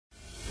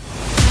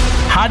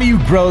How do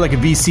you grow like a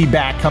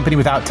VC-backed company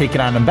without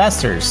taking on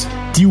investors?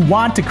 Do you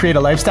want to create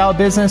a lifestyle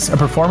business, a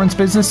performance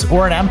business,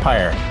 or an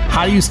empire?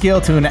 How do you scale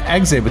to an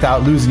exit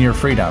without losing your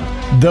freedom?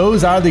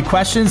 Those are the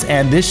questions,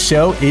 and this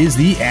show is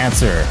the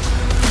answer.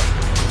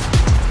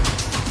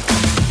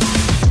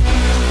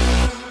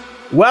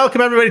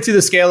 Welcome, everybody, to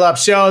the Scale Up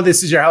Show.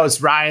 This is your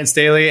host, Ryan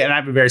Staley, and I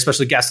have a very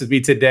special guest with me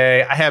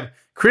today. I have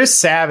Chris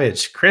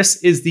Savage.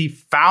 Chris is the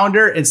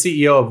founder and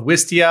CEO of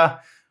Wistia.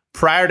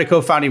 Prior to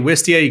co-founding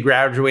Wistia, he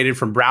graduated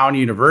from Brown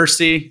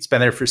University. He's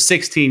been there for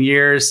 16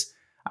 years.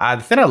 The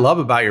thing I love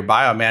about your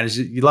bio, man, is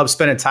you love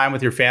spending time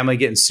with your family,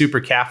 getting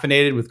super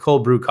caffeinated with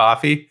cold brew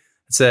coffee.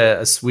 It's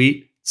a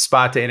sweet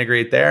spot to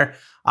integrate there.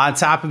 On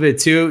top of it,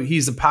 too,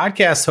 he's the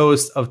podcast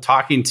host of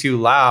Talking Too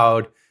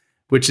Loud,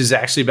 which has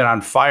actually been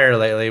on fire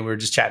lately. We were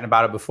just chatting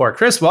about it before.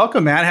 Chris,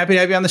 welcome, man. Happy to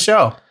have you on the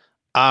show.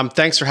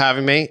 Thanks for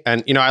having me.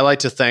 And, I like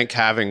to think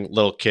having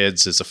little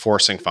kids is a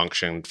forcing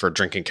function for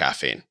drinking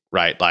caffeine,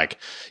 right? Like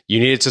you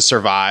need it to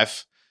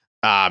survive.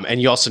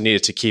 And you also need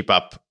it to keep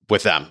up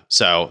with them.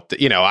 So,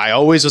 I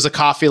always was a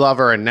coffee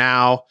lover. And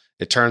now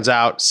it turns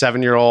out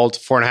 7-year-old,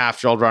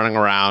 4.5-year-old running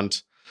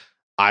around,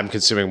 I'm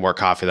consuming more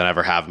coffee than I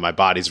ever have. My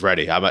body's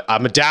ready.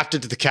 I'm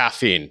adapted to the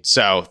caffeine.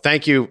 So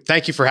thank you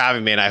for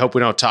having me. And I hope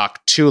we don't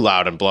talk too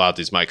loud and blow out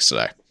these mics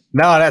today.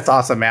 No, that's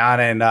awesome, man.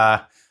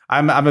 And,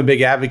 I'm a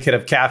big advocate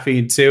of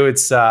caffeine too.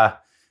 It's kind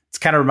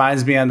of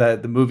reminds me on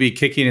the movie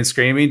Kicking and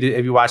Screaming.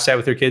 Have you watched that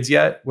with your kids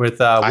yet?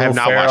 With I have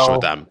not watched it with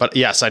them, but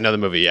yes, I know the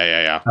movie.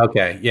 Yeah.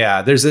 Okay,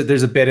 yeah. There's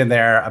a bit in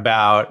there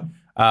about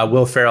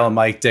Will Ferrell and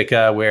Mike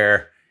Ditka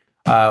where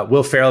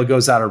Will Ferrell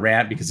goes on a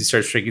rant because he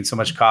starts drinking so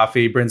much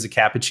coffee, brings a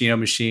cappuccino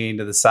machine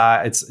to the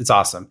side. It's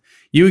awesome.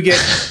 It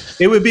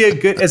would be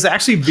it's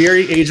actually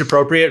very age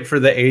appropriate for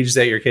the age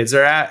that your kids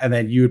are at, and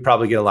then you would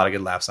probably get a lot of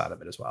good laughs out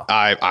of it as well.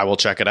 I will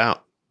check it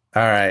out.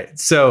 All right.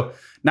 So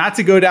not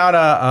to go down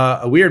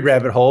a weird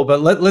rabbit hole,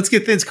 but let's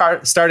get things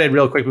started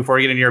real quick before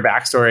we get into your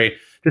backstory,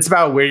 just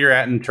about where you're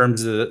at in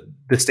terms of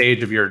the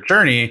stage of your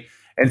journey.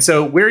 And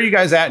so where are you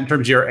guys at in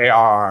terms of your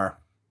ARR?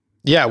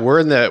 Yeah, we're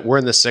in the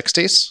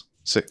 60s.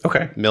 So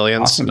okay.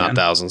 Millions, awesome, not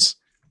thousands.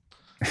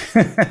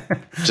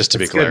 Just to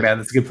be clear. Good, man.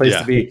 That's a good place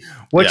to be.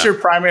 What's your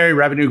primary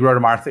revenue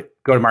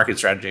go-to-market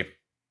strategy?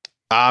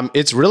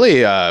 It's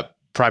really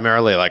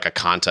primarily like a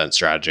content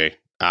strategy.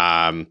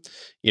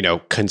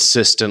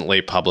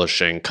 Consistently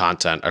publishing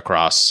content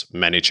across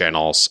many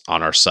channels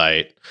on our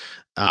site,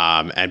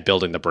 and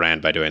building the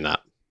brand by doing that.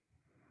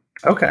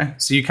 Okay.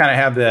 So you kind of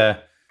have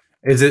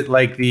is it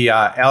like the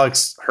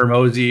Alex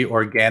Hormozi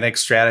organic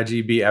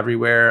strategy, be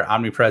everywhere,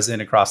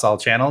 omnipresent across all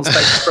channels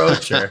type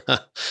approach? Or?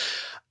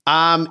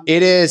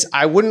 It is.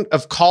 I wouldn't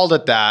have called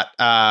it that,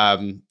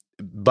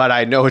 but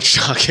I know what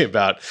you're talking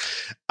about.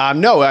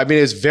 No, I mean,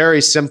 it's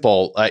very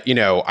simple.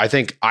 I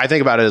think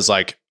about it as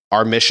like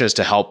our mission is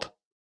to help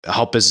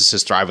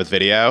businesses thrive with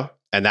video.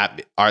 And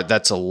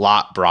that's a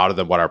lot broader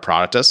than what our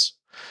product is.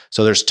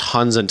 So there's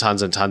tons and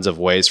tons and tons of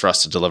ways for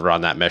us to deliver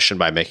on that mission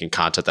by making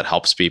content that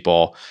helps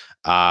people,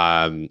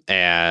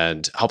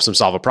 and helps them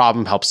solve a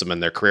problem, helps them in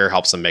their career,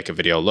 helps them make a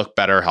video look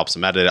better, helps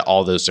them edit it,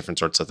 all those different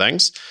sorts of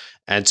things.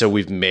 And so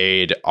we've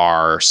made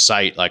our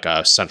site like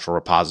a central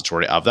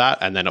repository of that.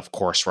 And then, of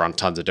course, we're on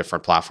tons of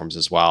different platforms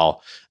as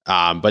well.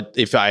 But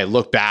if I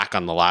look back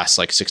on the last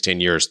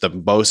 16 years, the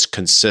most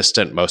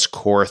consistent, most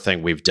core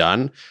thing we've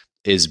done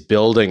is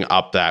building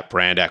up that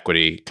brand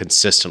equity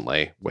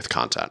consistently with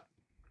content.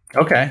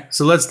 Okay.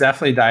 So let's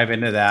definitely dive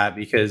into that,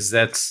 because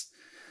that's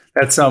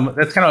where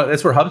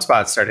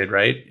HubSpot started,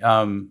 right?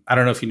 I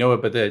don't know if you know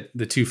it, but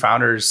the two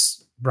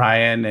founders,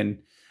 Brian and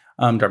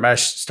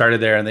Dharmesh, started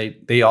there, and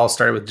they all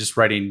started with just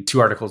writing 2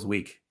 articles a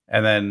week.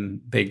 And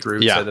then they grew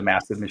to the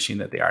massive machine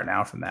that they are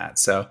now from that.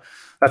 So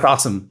that's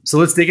awesome. So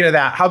let's dig into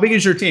that. How big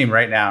is your team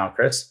right now,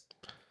 Chris?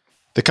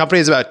 The company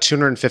is about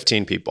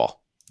 215 people.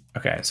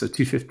 Okay. So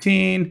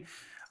 215.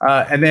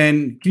 And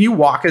then can you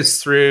walk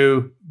us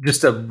through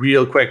just a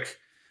real quick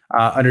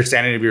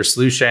understanding of your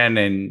solution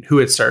and who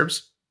it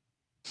serves?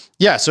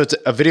 Yeah. So it's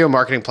a video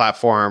marketing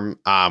platform.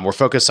 We're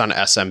focused on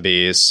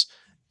SMBs,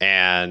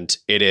 and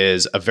it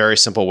is a very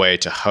simple way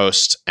to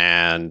host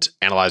and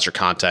analyze your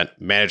content,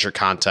 manage your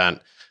content.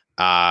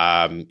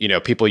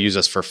 People use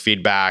us for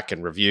feedback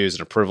and reviews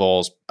and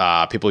approvals.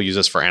 People use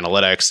us for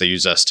analytics. They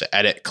use us to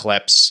edit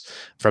clips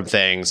from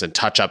things and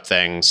touch up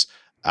things.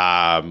 We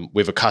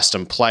have a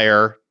custom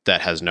player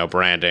that has no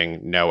branding,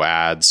 no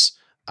ads,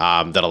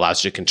 that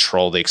allows you to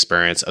control the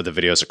experience of the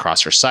videos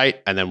across your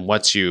site. And then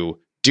once you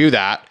do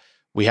that,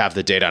 we have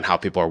the data on how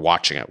people are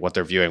watching it, what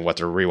they're viewing, what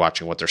they're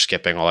rewatching, what they're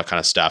skipping, all that kind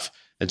of stuff.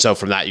 And so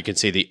from that, you can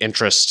see the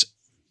interest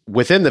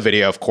within the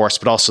video, of course,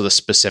 but also the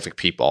specific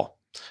people.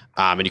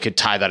 And you can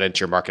tie that into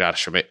your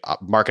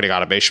marketing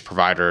automation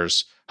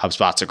providers.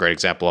 HubSpot's a great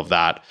example of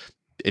that.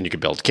 And you can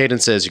build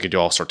cadences. You can do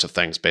all sorts of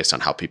things based on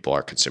how people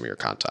are consuming your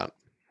content.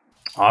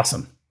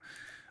 Awesome.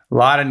 A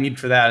lot of need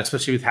for that,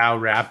 especially with how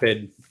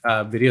rapid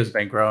video's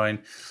been growing.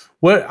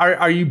 What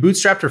are you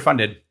bootstrapped or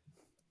funded?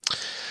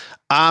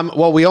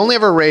 Well, we only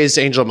ever raised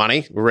angel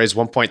money. We raised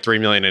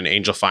 $1.3 million in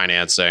angel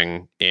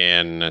financing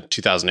in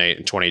 2008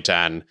 and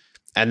 2010.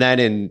 And then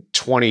in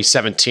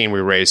 2017,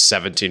 we raised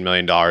 $17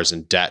 million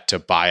in debt to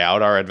buy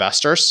out our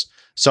investors.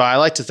 So I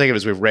like to think of it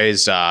as we've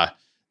raised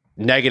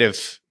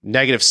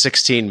negative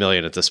 16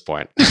 million at this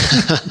point.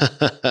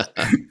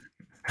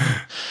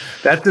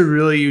 That's a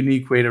really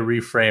unique way to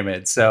reframe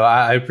it. So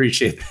I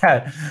appreciate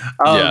that.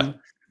 Yeah.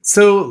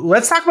 So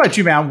let's talk about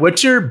you, man.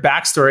 What's your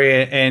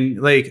backstory?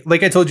 And like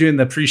I told you in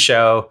the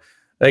pre-show,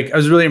 like I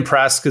was really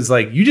impressed because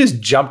like you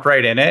just jumped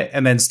right in it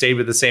and then stayed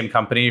with the same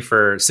company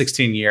for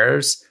 16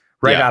 years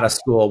right out of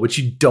school, which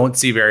you don't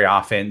see very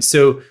often.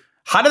 So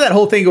how did that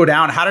whole thing go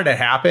down? How did it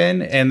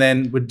happen? And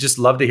then would just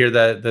love to hear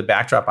the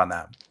backdrop on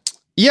that.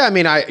 Yeah, I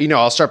mean,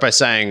 I'll start by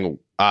saying,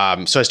 so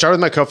I started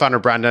with my co-founder,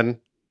 Brendan.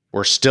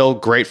 We're still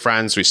great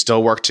friends. We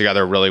still work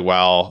together really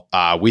well.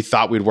 We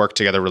thought we'd work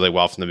together really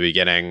well from the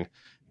beginning.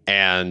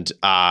 And,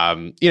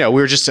 we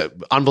were just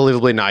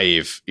unbelievably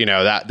naive.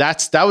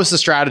 That was the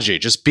strategy.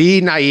 Just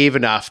be naive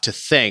enough to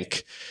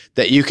think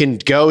that you can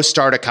go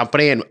start a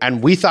company.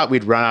 And we thought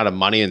we'd run out of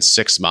money in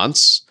 6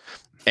 months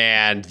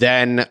and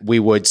then we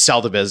would sell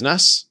the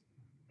business,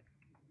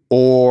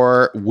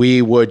 or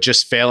we would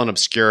just fail in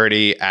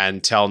obscurity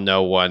and tell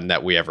no one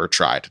that we ever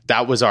tried.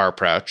 That was our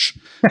approach.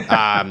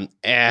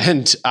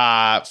 And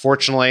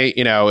fortunately,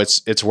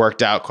 it's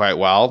worked out quite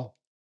well.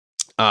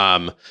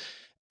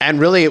 And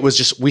really, it was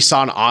just, we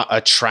saw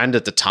a trend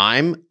at the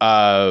time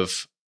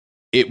of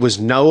it was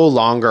no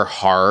longer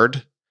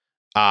hard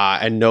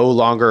and no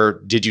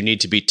longer did you need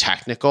to be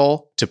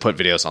technical to put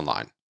videos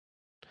online.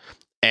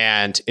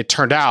 And it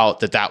turned out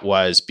that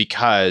was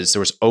because there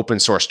was open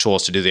source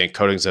tools to do the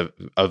encodings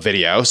of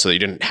video so that you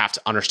didn't have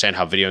to understand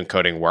how video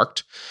encoding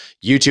worked.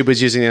 YouTube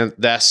was using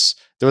this.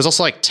 There was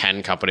also like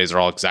 10 companies that are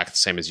all exactly the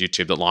same as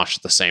YouTube that launched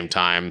at the same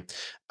time.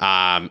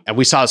 And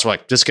we saw this, we're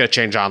like, this is going to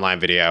change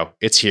online video.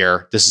 It's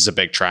here. This is a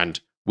big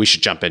trend. We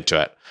should jump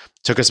into it.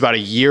 Took us about a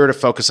year to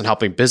focus on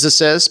helping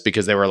businesses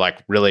because they were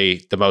like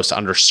really the most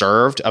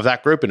underserved of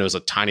that group. And it was a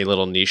tiny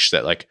little niche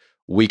that like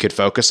we could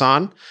focus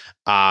on.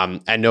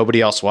 And nobody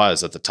else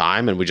was at the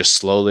time. And we just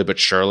slowly but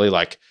surely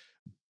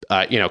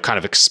kind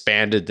of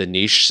expanded the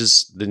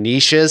niches.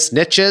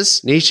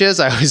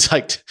 I always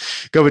like to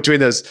go between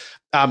those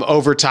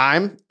over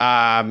time.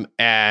 And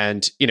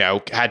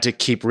had to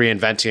keep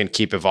reinventing and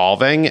keep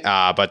evolving.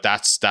 But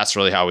that's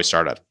really how we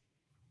started.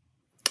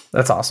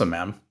 That's awesome,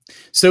 man.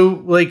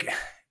 So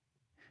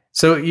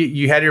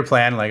you had your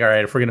plan, like, all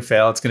right, if we're going to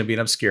fail, it's going to be in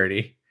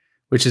obscurity,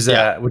 which is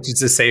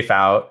a safe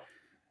out.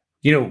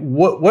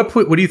 What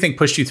do you think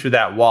pushed you through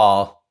that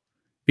wall?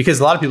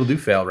 Because a lot of people do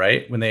fail,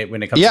 right? When it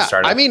comes to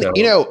startups. I mean,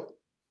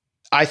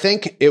 I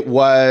think it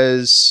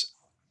was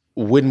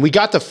when we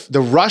got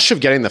the rush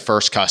of getting the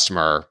first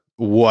customer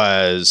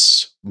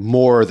was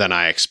more than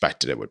I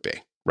expected it would be,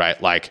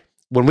 right? Like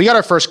when we got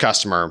our first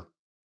customer,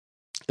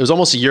 it was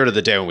almost a year to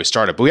the day when we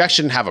started, but we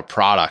actually didn't have a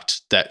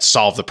product that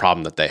solved the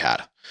problem that they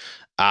had.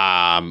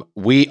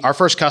 Our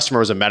first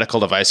customer was a medical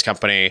device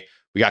company.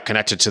 We got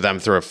connected to them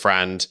through a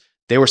friend.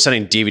 They were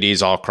sending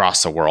DVDs all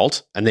across the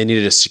world, and they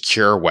needed a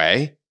secure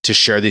way to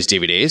share these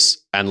DVDs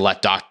and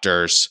let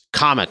doctors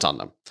comment on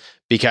them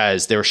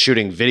because they were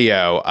shooting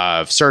video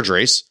of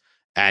surgeries,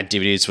 and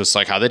DVDs was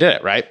like how they did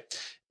it, right?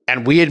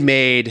 And we had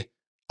made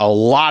a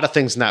lot of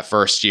things in that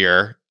first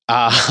year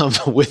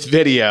with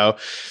video.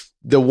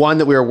 The one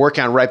that we were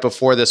working on right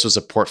before this was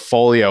a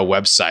portfolio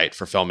website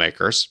for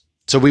filmmakers.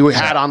 So we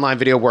had online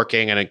video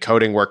working and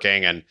encoding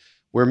working, and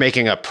we're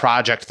making a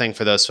project thing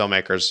for those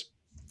filmmakers.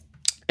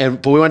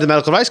 But we went to the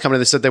medical device company.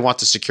 They said they want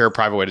to secure a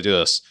private way to do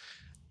this.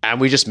 And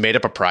we just made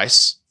up a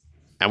price.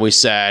 And we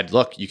said,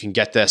 look, you can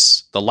get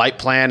this. The light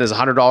plan is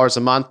 $100 a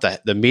month.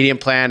 The medium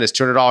plan is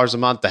 $200 a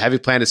month. The heavy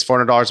plan is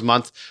 $400 a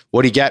month.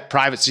 What do you get?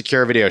 Private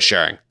secure video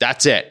sharing.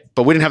 That's it.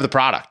 But we didn't have the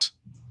product.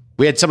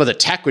 We had some of the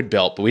tech we'd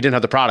built, but we didn't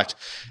have the product.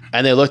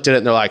 And they looked at it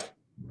and they're like,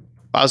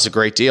 wow, this is a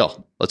great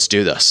deal. Let's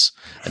do this.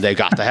 And they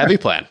got the heavy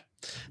plan.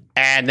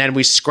 And then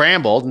we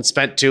scrambled and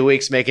spent 2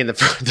 weeks making the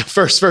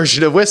first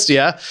version of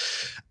Wistia.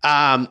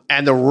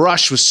 And the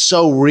rush was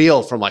so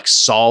real from like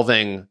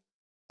solving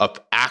an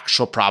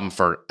actual problem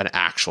for an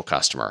actual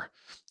customer.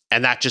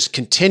 And that just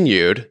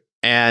continued.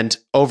 And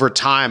over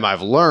time,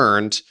 I've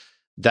learned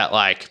that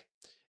like,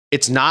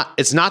 it's not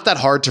that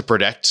hard to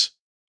predict,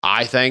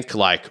 I think,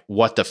 like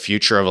what the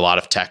future of a lot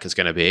of tech is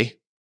going to be.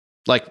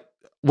 Like,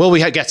 will we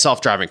get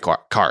self-driving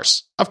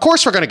cars? Of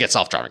course we're going to get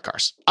self-driving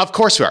cars. Of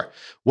course we are.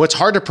 What's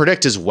hard to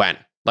predict is when.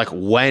 Like,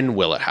 when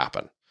will it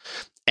happen?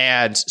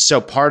 And so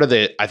part of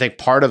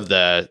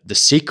the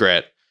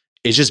secret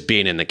is just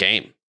being in the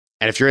game.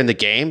 And if you're in the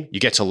game, you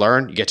get to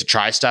learn, you get to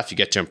try stuff, you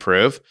get to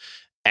improve.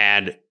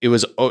 And it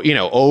was,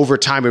 over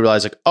time, we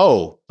realized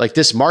like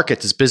this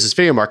market, this business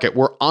video market,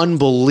 we're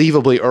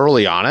unbelievably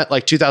early on it.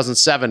 Like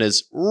 2007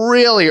 is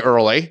really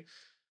early,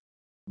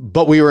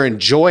 but we were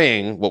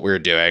enjoying what we were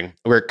doing.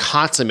 We were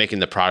constantly making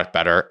the product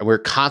better, and we were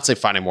constantly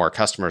finding more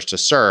customers to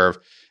serve.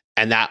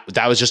 And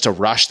that was just a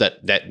rush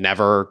that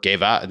never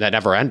gave up, that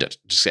never ended.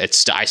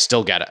 I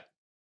still get it.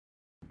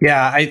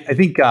 Yeah, I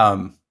think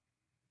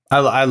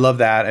I love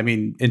that. I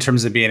mean, in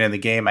terms of being in the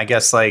game, I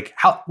guess like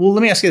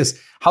let me ask you this.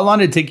 How long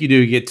did it take you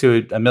to get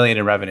to $1 million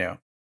in revenue?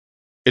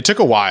 It took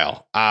a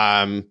while.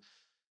 I'm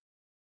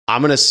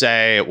going to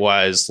say it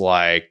was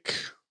like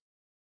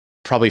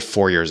probably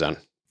 4 years in.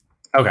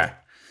 Okay.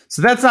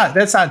 So that's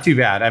not too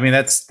bad. I mean,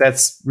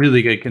 that's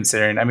really good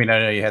considering. I mean, I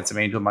know you had some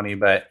angel money,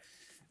 but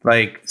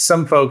like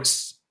some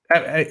folks,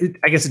 I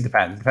guess it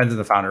depends. Depends on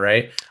the founder,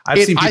 right?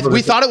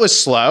 We thought it was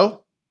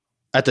slow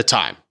at the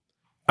time.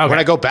 Okay. When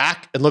I go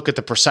back and look at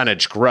the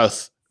percentage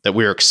growth that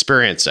we were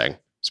experiencing,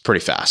 it's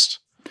pretty fast.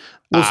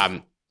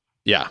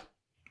 Yeah.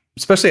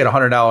 Especially at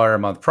 $100 a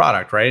month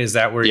product, right? Is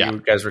that where you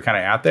guys were kind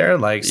of at there?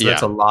 Like, so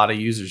that's a lot of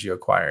users you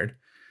acquired.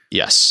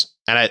 Yes.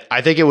 And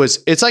I think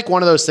it's like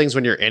one of those things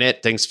when you're in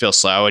it, things feel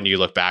slow and you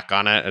look back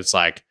on it. It's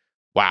like,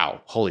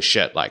 wow, holy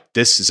shit. Like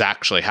this is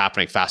actually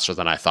happening faster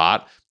than I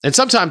thought. And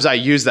sometimes I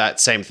use that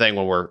same thing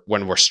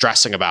when we're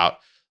stressing about,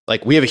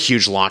 like, we have a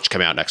huge launch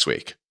coming out next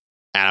week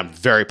and I'm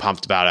very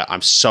pumped about it.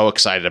 I'm so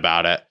excited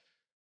about it.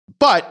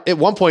 But at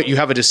one point you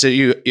have a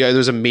decision,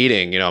 there's a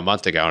meeting, a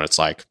month ago, and it's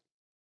like,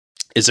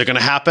 is it going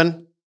to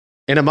happen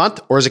in a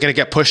month, or is it going to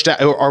get pushed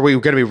out? Or are we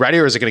going to be ready,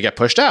 or is it going to get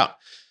pushed out?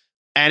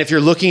 And if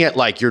you're looking at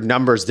like your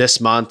numbers this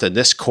month and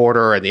this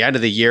quarter and the end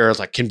of the year,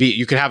 like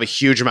you can have a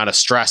huge amount of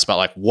stress about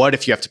like, what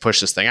if you have to push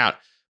this thing out?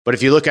 But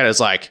if you look at it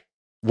as like,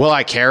 will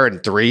I care in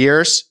 3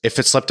 years if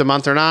it slipped a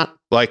month or not?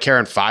 Will I care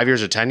in 5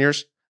 years or 10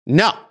 years?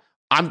 No,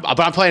 I'm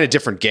playing a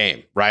different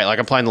game, right? Like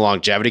I'm playing the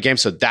longevity game.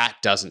 So that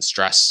doesn't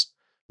stress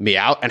me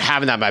out. And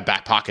having that in my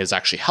back pocket is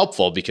actually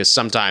helpful, because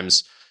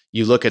sometimes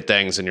you look at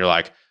things and you're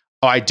like,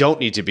 oh, I don't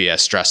need to be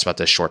as stressed about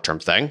this short-term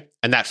thing.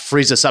 And that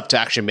frees us up to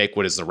actually make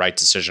what is the right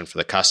decision for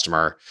the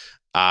customer,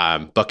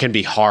 but can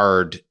be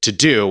hard to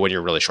do when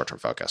you're really short-term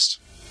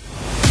focused.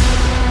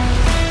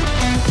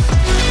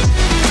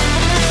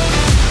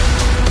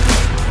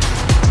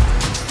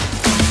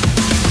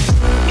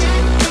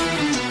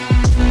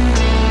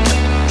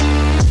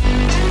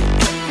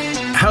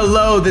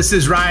 Hello, this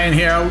is Ryan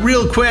here.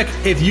 Real quick,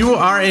 if you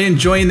are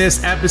enjoying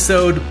this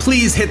episode,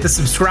 please hit the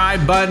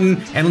subscribe button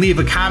and leave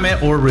a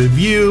comment or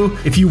review.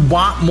 If you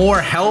want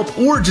more help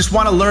or just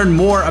want to learn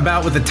more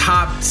about what the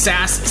top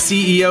SaaS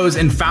CEOs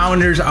and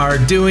founders are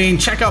doing,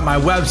 check out my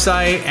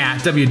website at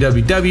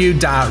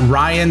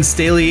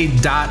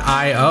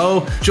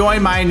www.ryanstaley.io.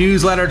 Join my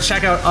newsletter,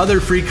 check out other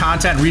free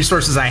content and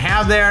resources I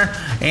have there,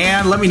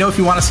 and let me know if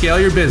you want to scale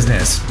your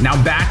business.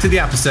 Now back to the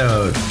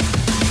episode.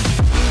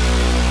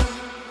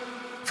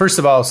 First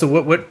of all, so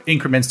what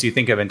increments do you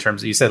think of in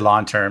terms of, you said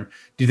long term?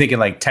 Do you think in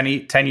like 10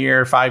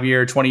 year, 5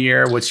 year, 20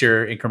 year? What's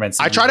your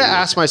increments? I try to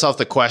ask myself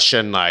the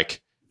question,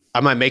 like,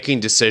 am I making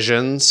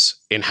decisions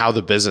in how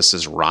the business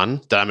is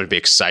run that I'm going to be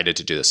excited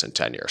to do this in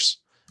 10 years?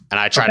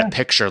 And I try to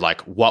picture like,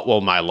 what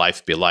will my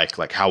life be like?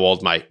 Like, how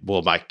old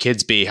will my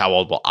kids be? How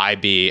old will I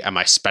be? Am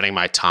I spending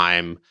my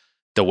time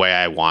the way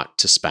I want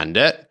to spend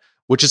it?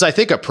 Which is, I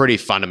think, a pretty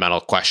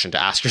fundamental question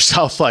to ask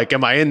yourself. Like,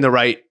 am I in the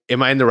right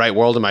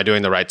world? Am I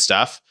doing the right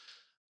stuff?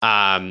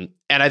 And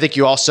I think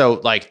you also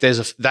like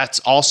that's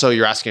also,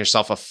 you're asking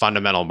yourself a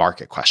fundamental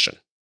market question.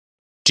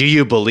 Do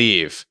you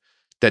believe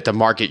that the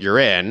market you're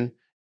in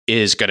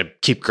is going to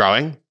keep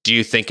growing? Do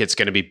you think it's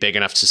going to be big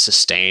enough to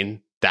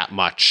sustain that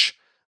much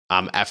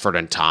effort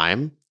and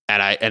time?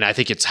 And I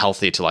think it's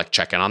healthy to like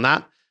check in on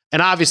that.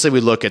 And obviously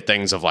we look at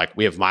things of like,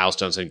 we have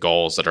milestones and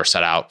goals that are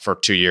set out for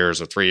 2 years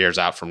or 3 years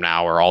out from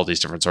now, or all these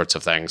different sorts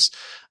of things,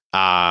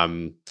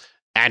 and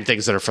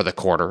things that are for the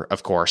quarter,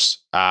 of course.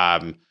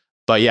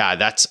 But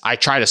yeah, I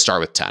try to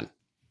start with 10.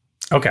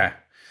 Okay.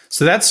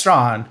 So that's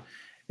strong.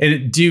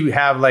 And do you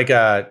have like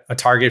a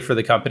target for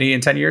the company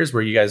in 10 years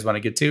where you guys want to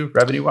get to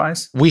revenue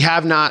wise? We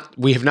have not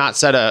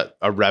set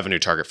a revenue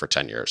target for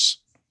 10 years.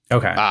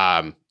 Okay.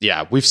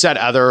 Yeah, we've set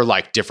other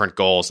like different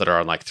goals that are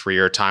on like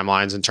 3-year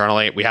timelines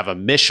internally. We have a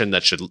mission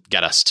that should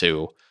get us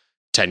to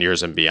 10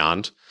 years and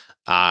beyond.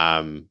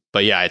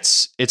 But yeah,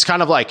 it's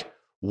kind of like,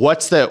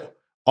 what's the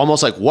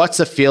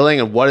feeling,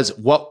 and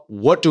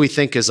what do we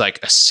think is like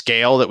a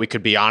scale that we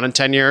could be on in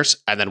 10 years?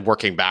 And then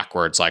working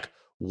backwards, like,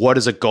 what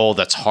is a goal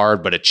that's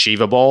hard but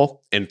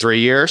achievable in 3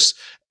 years?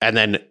 And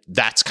then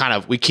that's kind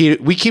of, we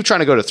keep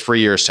trying to go to 3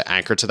 years to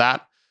anchor to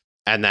that,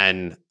 and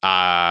then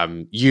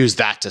use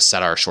that to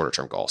set our shorter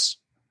term goals.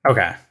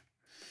 Okay.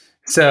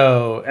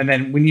 So, and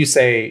then when you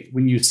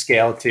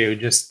scale to,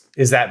 just,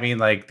 does that mean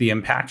like the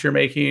impact you're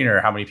making or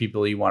how many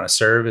people you want to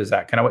serve? Is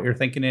that kind of what you're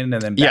thinking in? And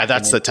then yeah,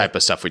 that's the type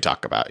of stuff we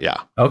talk about. Yeah.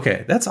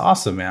 Okay. That's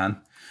awesome, man.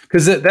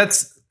 Cause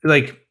that's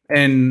like,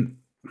 and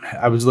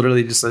I was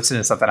literally just listening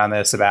to something on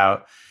this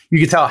about, you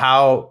could tell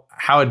how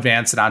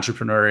advanced an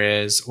entrepreneur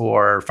is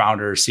or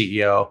founder or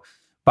CEO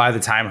by the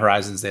time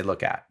horizons they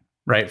look at,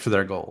 right? For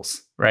their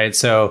goals. Right.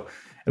 So,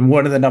 and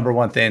one of the number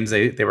one things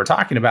they were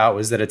talking about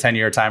was that a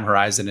 10-year time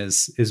horizon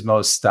is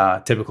most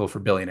typical for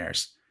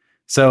billionaires.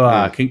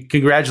 So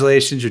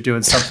congratulations, you're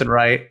doing something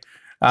right.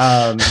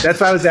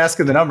 That's why I was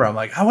asking the number. I'm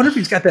like, I wonder if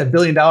he's got that $1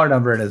 billion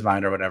number in his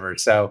mind or whatever.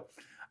 So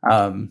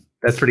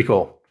that's pretty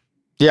cool.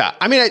 Yeah.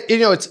 I mean,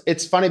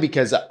 it's funny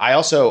because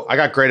I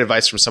got great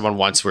advice from someone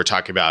once. We were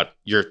talking about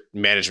your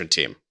management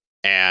team.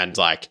 and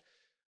like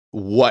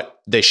what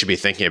they should be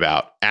thinking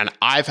about. And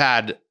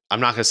I'm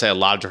not going to say a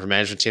lot of different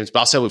management teams, but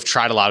I'll say we've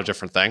tried a lot of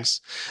different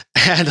things.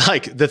 And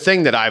like the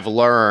thing that I've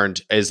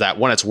learned is that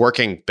when it's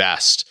working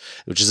best,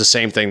 which is the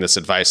same thing, this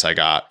advice I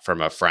got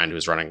from a friend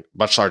who's running a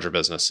much larger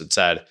business, it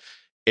said,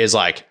 is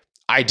like,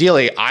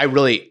 ideally, I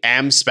really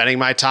am spending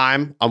my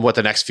time on what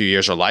the next few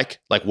years are like.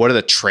 Like, what are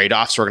the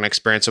trade-offs we're going to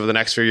experience over the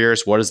next few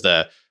years? What is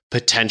the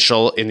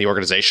potential in the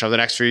organization over the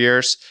next few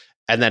years?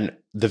 And then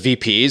the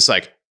VPs,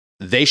 like,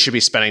 they should be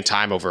spending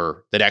time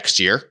over the next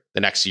year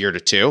to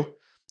two.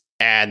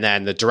 And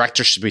then the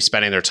directors should be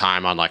spending their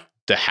time on like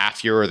the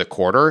half year or the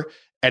quarter.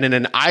 And in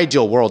an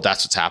ideal world,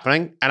 that's what's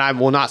happening. And I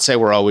will not say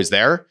we're always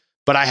there,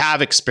 but I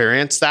have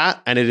experienced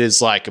that. And it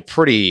is like a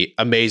pretty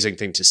amazing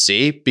thing to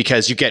see,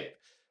 because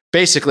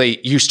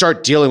you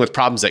start dealing with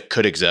problems that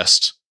could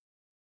exist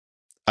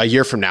a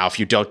year from now if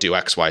you don't do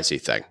XYZ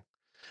thing.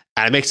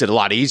 And it makes it a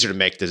lot easier to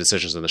make the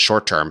decisions in the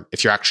short term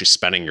if you're actually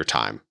spending your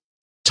time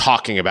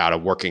talking about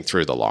and working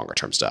through the longer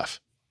term stuff.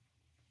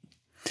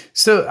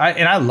 So,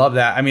 I love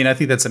that. I mean, I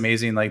think that's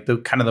amazing. Like the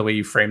kind of the way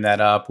you frame that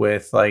up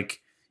with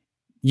like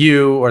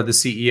you or the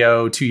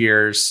CEO 2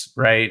 years,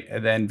 right?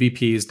 And then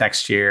VPs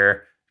next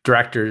year,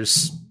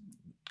 directors,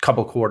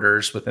 couple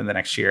quarters within the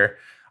next year.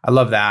 I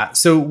love that.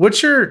 So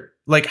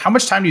how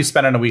much time do you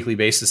spend on a weekly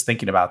basis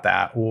thinking about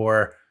that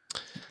or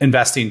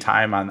investing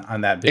time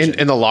on that vision?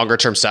 In the longer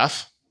term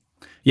stuff?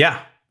 Yeah,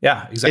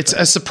 exactly. It's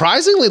a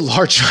surprisingly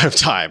large amount of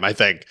time, I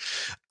think.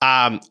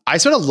 I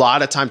spent a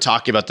lot of time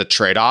talking about the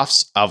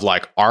trade-offs of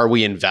like, are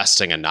we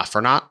investing enough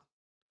or not?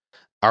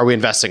 Are we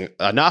investing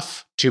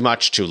enough, too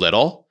much, too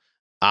little?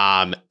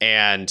 And,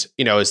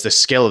 as the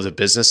scale of the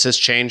business has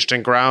changed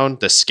and grown,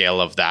 the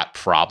scale of that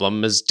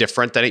problem is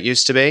different than it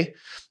used to be.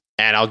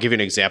 And I'll give you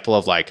an example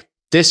of like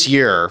this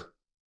year,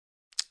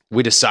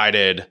 we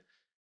decided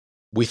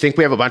we think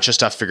we have a bunch of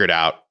stuff figured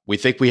out. We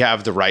think we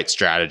have the right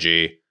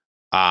strategy,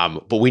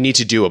 but we need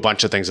to do a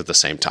bunch of things at the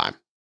same time.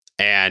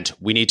 And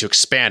we need to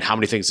expand how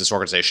many things this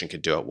organization can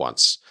do at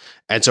once.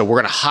 And so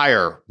we're going to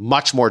hire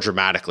much more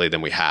dramatically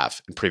than we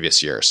have in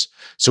previous years.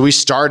 So we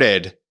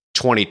started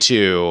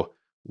 22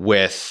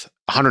 with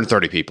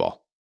 130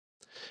 people.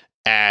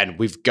 And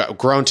we've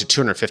grown to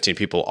 215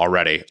 people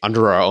already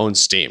under our own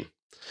steam.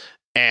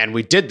 And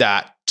we did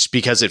that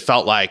because it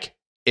felt like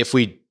if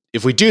we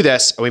do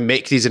this and we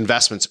make these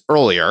investments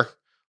earlier,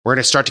 we're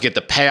going to start to get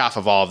the payoff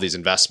of all of these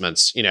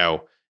investments,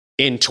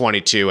 in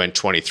 22 and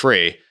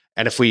 23.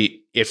 And if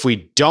we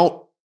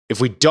don't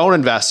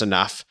invest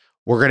enough,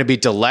 we're going to be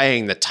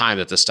delaying the time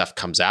that this stuff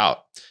comes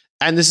out.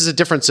 And this is a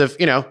difference of,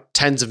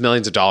 tens of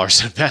millions of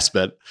dollars in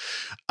investment.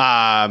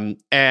 And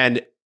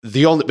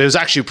it was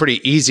actually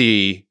pretty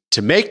easy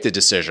to make the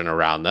decision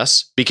around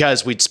this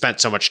because we'd spent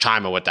so much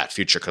time on what that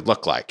future could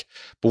look like.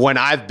 But when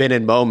I've been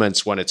in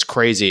moments when it's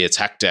crazy, it's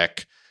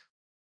hectic,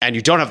 and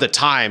you don't have the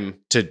time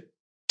to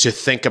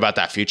think about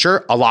that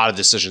future, a lot of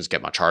decisions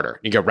get much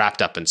harder. You get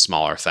wrapped up in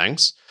smaller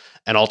things.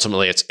 And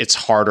ultimately, it's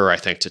harder, I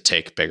think, to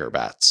take bigger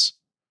bets.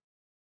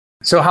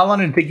 So how long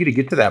did it take you to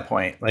get to that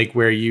point, like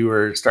where you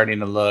were starting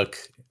to look?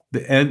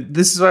 And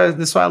this is why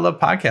I love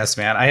podcasts,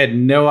 man. I had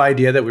no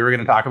idea that we were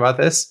going to talk about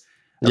this,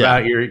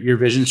 about your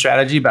vision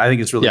strategy, but I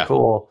think it's really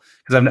cool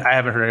because I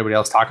haven't heard anybody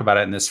else talk about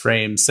it in this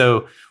frame.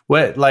 So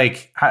at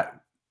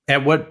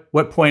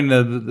what point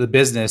of the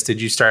business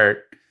did you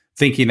start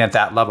thinking at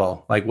that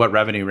level? Like what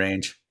revenue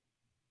range?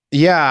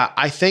 Yeah,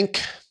 I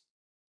think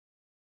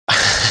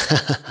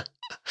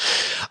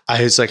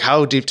I was like,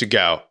 how deep to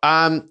go?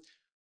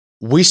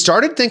 We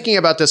started thinking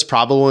about this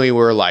probably when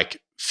we were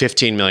like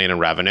 15 million in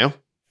revenue.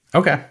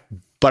 Okay.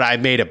 But I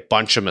made a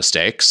bunch of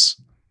mistakes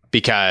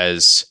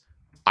because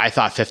I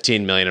thought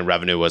 15 million in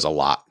revenue was a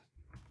lot.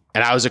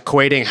 And I was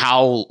equating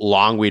how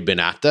long we'd been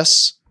at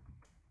this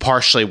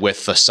partially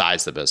with the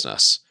size of the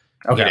business.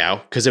 Okay.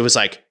 Because it was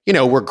like,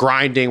 we're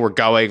grinding, we're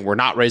going, we're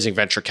not raising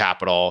venture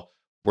capital.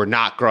 We're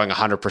not growing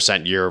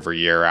 100% year over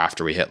year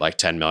after we hit like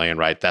 10 million,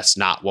 right? That's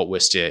not what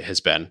Wistia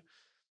has been.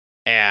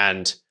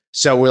 And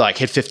so we're like,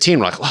 hit 15.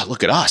 We're like, wow,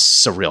 look at us.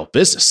 It's a real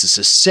business. This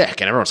is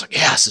sick. And everyone's like,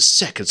 yeah, this is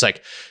sick. It's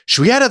like,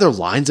 should we add other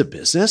lines of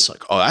business?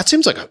 Like, oh, that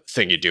seems like a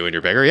thing you do when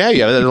you're bigger. Yeah,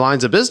 you have other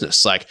lines of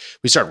business. Like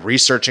we start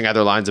researching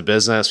other lines of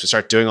business. We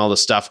start doing all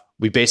this stuff.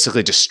 We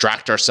basically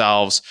distract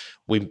ourselves.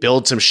 We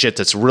build some shit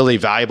that's really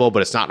valuable,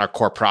 but it's not in our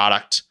core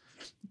product.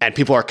 And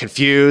people are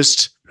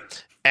confused.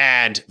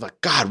 And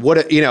like, God,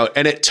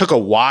 and it took a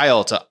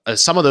while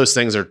some of those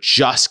things are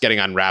just getting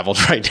unraveled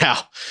right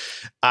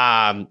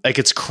now. Like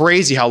it's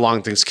crazy how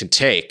long things can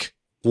take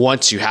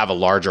once you have a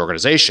large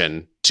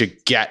organization to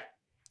get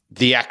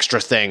the extra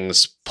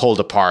things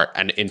pulled apart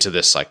and into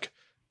this like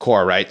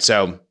core, right?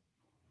 So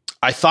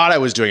I thought I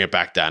was doing it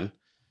back then.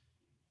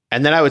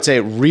 And then I would say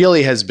it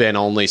really has been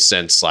only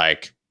since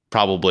like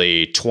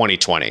probably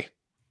 2020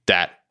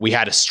 that we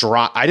had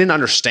I didn't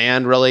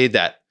understand really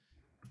that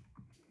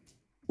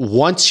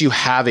once you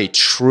have a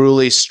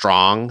truly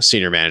strong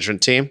senior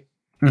management team,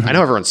 I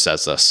know everyone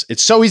says this.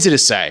 It's so easy to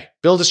say,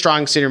 build a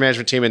strong senior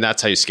management team and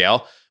that's how you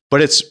scale,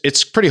 but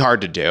it's pretty hard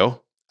to do.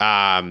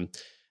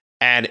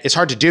 And it's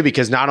hard to do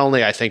because not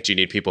only I think do you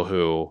need people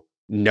who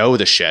know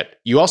the shit,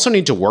 you also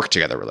need to work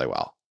together really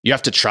well. You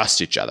have to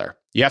trust each other.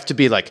 You have to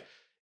be like,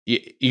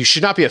 you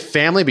should not be a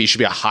family, but you should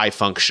be a high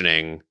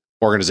functioning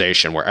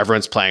organization where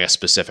everyone's playing a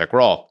specific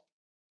role.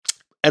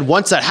 And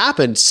once that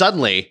happened,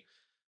 suddenly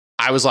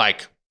I was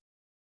like,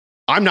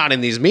 I'm not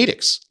in these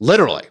meetings,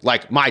 literally.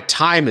 Like my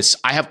time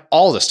I have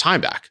all this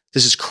time back.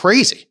 This is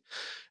crazy.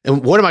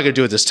 And what am I going to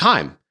do with this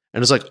time?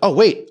 And it's like, oh,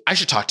 wait, I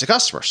should talk to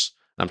customers.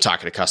 I'm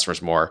talking to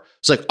customers more.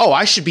 It's like, oh,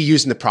 I should be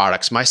using the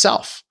products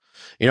myself.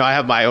 I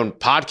have my own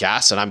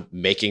podcast and I'm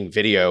making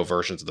video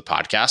versions of the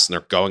podcast and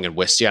they're going in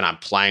Wistia and I'm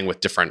playing with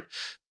different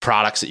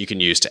products that you can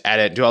use to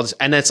edit and do all this.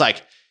 And it's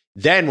like,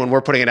 then when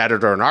we're putting an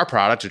editor in our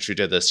product, which we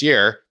did this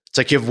year, it's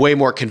like you have way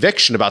more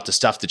conviction about the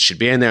stuff that should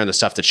be in there and the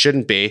stuff that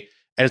shouldn't be.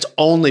 And it's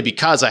only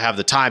because I have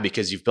the time,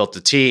 because you've built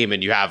the team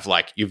and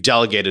you've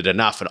delegated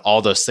enough and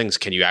all those things,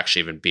 can you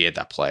actually even be at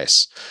that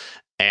place?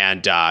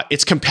 And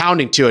it's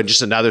compounding too. And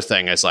just another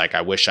thing is like,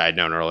 I wish I had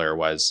known earlier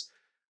was,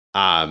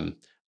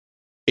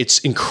 it's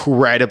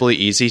incredibly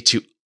easy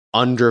to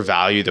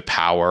undervalue the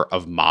power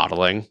of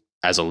modeling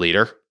as a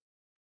leader.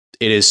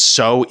 It is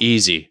so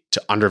easy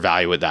to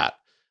undervalue that.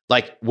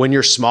 Like when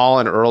you're small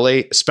and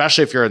early,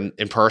 especially if you're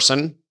in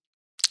person,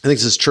 I think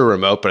this is true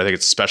remote, but I think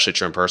it's especially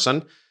true in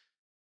person.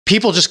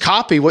 People just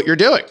copy what you're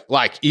doing.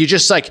 Like you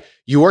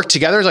work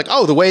together. It's like,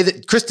 oh,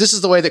 this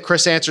is the way that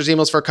Chris answers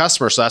emails for a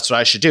customer. So that's what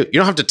I should do. You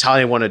don't have to tell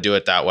anyone to do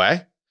it that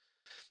way.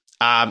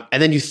 And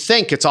then you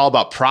think it's all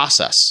about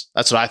process.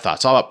 That's what I thought.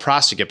 It's all about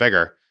process to get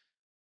bigger.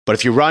 But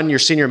if you run your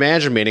senior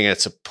manager meeting and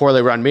it's a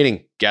poorly run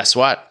meeting, guess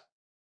what?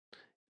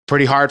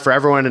 Pretty hard for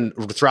everyone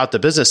throughout the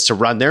business to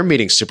run their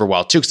meetings super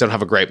well too, because they don't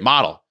have a great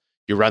model.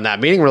 You run that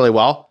meeting really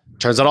well.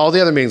 Turns out all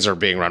the other meetings are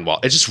being run well.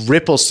 It just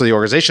ripples through the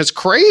organization. It's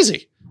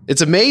crazy.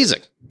 It's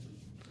amazing.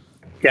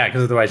 Yeah,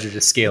 because otherwise you're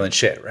just scaling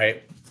shit,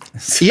 right?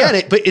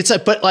 Yeah, but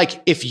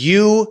if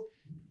you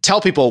tell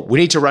people we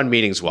need to run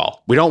meetings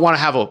well, we don't want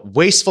to have a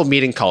wasteful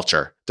meeting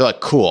culture. They're like,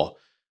 cool.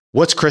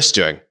 What's Chris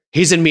doing?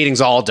 He's in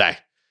meetings all day.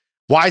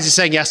 Why is he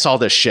saying yes to all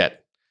this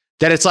shit?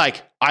 Then it's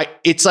like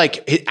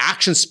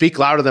actions speak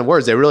louder than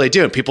words. They really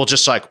do. And people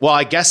just like, well,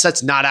 I guess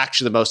that's not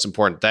actually the most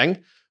important thing.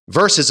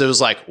 Versus it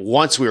was like,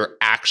 once we were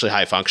actually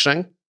high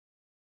functioning,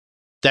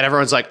 then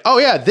everyone's like, oh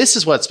yeah, this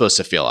is what it's supposed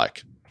to feel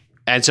like.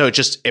 And so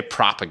it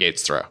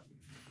propagates through.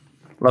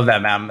 Love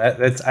that, man.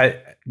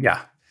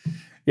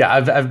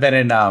 I've been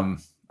in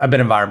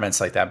environments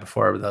like that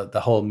before,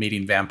 the whole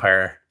meeting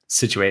vampire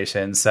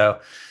situation. So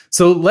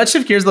let's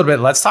shift gears a little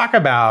bit. Let's talk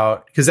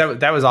about, because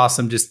that was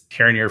awesome, just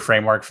hearing your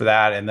framework for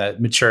that and the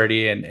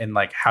maturity and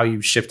like how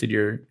you shifted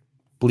your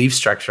belief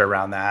structure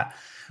around that.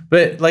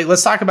 But like,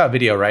 let's talk about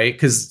video, right?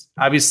 Because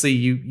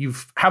obviously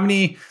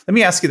let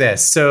me ask you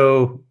this.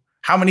 So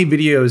how many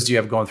videos do you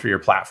have going through your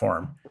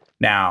platform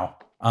now?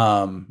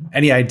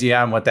 Any idea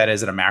on what that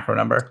is at a macro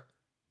number?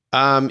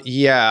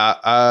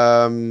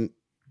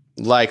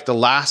 Like the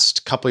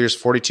last couple of years,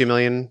 42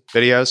 million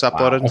videos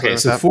uploaded. Wow. Okay,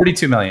 so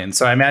 42 million.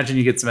 So I imagine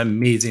you get some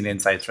amazing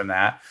insights from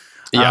that.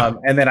 Yeah.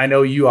 And then I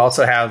know you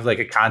also have like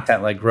a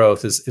content-led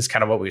growth is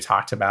kind of what we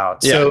talked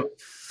about. Yeah. So,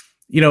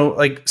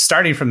 like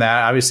starting from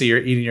that, obviously you're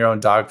eating your own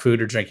dog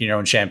food or drinking your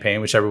own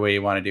champagne, whichever way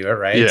you want to do it,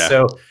 right? Yeah.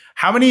 So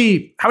how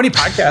many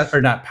podcasts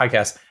or not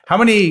podcasts, how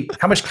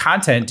much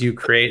content do you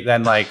create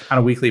then like on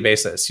a weekly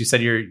basis? You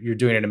said you're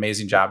doing an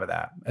amazing job of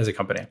that as a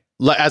company.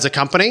 As a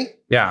company?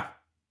 Yeah.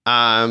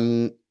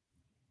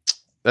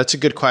 That's a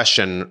good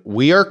question.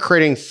 We are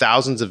creating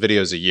thousands of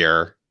videos a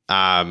year.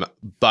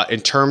 But in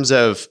terms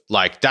of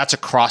like, that's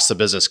across the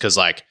business. Cause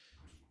like,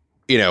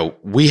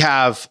 we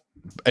have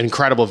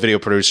incredible video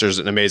producers,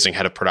 an amazing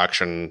head of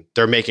production.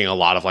 They're making a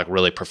lot of like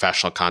really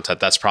professional content.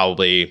 That's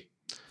probably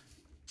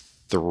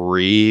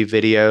 3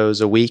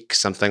 videos a week,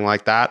 something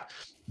like that.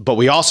 But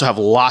we also have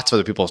lots of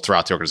other people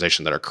throughout the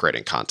organization that are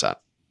creating content.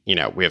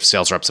 We have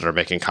sales reps that are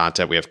making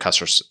content. We have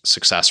customer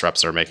success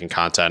reps that are making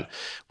content.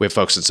 We have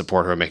folks in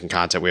support who are making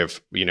content. We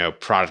have,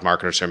 product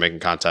marketers who are making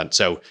content.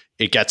 So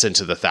it gets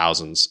into the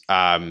thousands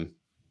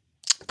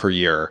per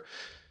year.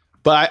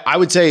 But I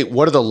would say,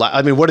 what are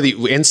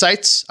the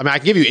insights? I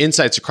can give you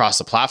insights across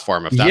the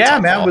platform if that's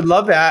helpful. Man, would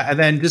love that. And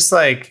then just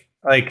like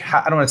I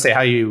don't want to say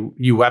how you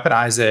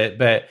weaponize it,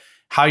 but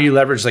how you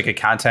leverage like a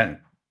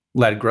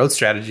content-led growth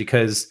strategy.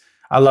 Because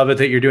I love it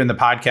that you're doing the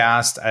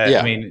podcast.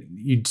 I mean,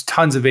 you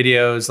tons of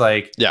videos.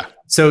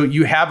 So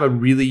you have a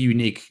really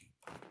unique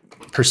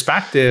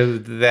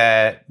perspective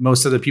that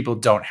most other people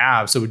don't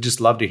have. So we'd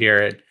just love to hear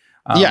it.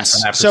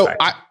 Yes. So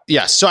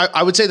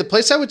I would say the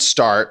place I would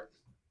start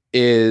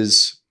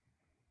is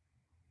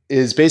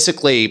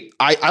basically,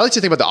 I like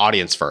to think about the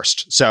audience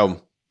first.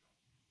 So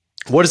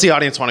what does the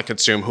audience want to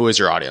consume? Who is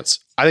your audience?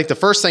 I think the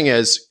first thing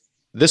is,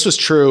 this was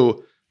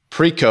true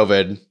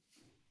pre-COVID,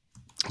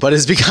 but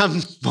has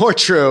become more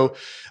true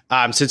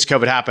since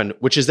COVID happened,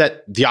 which is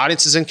that the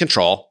audience is in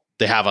control.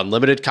 They have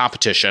unlimited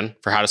competition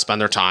for how to spend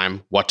their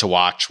time, what to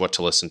watch, what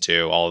to listen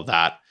to, all of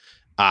that.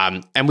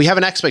 And we have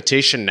an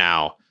expectation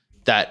now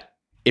that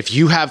if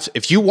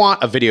you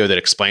want a video that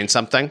explains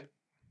something,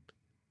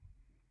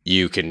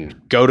 You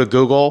can go to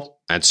Google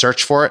and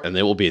search for it and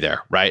it will be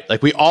there, right?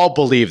 Like we all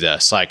believe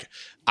this. Like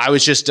I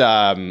was just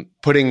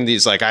putting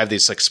these, like I have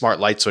these like smart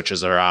light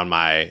switches around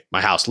my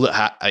house.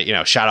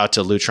 Shout out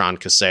to Lutron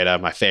Caseta,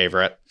 my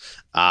favorite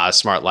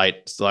smart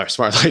light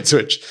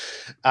switch.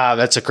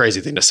 That's a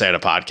crazy thing to say on a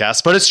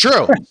podcast, but it's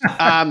true.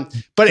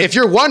 But if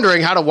you're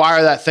wondering how to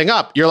wire that thing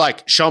up, you're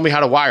like, show me how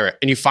to wire it,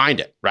 and you find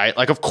it, right?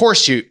 Like, of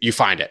course you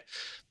find it.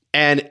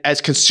 And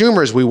as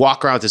consumers, we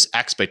walk around with this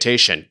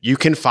expectation. You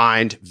can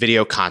find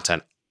video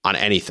content on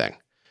anything.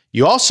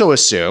 You also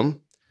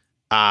assume,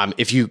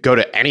 if you go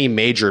to any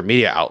major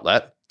media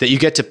outlet, that you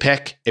get to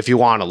pick if you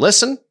want to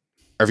listen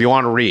or if you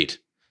want to read.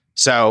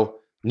 So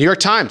New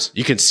York Times,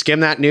 you can skim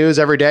that news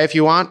every day if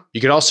you want.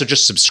 You can also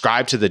just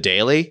subscribe to The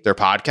Daily, their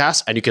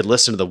podcast, and you can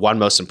listen to the one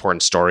most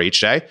important story each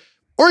day.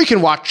 Or you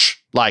can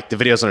watch like the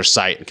videos on their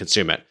site and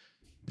consume it.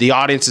 The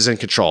audience is in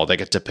control. They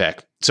get to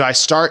pick. So I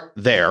start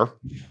there.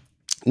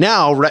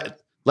 Now,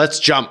 let's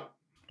jump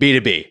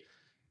B2B.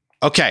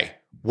 Okay,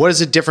 what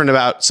is it different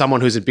about someone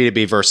who's in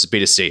B2B versus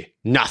B2C?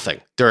 Nothing.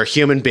 They're a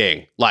human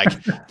being. Like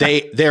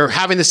they're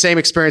having the same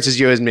experience as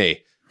you and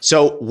me.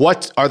 So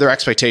what are their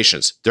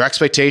expectations? Their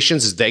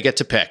expectations is they get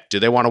to pick. Do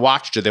they want to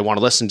watch? Do they want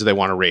to listen? Do they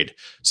want to read?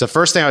 So the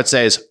first thing I would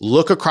say is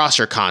look across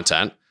your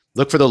content.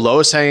 Look for the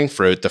lowest hanging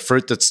fruit, the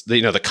fruit that's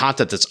the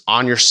content that's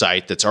on your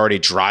site that's already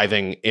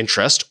driving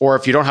interest. Or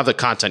if you don't have the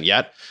content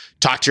yet,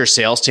 talk to your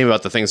sales team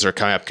about the things that are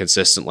coming up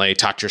consistently.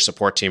 Talk to your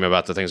support team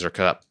about the things that are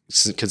coming up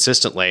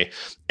consistently,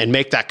 and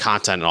make that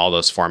content in all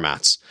those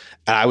formats.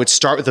 And I would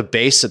start with the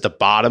base at the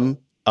bottom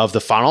of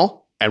the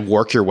funnel and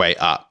work your way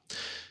up.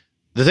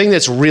 The thing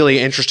that's really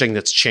interesting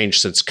that's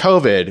changed since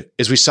COVID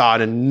is we saw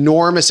an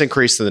enormous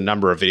increase in the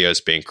number of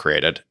videos being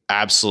created.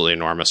 Absolutely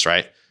enormous,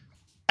 right?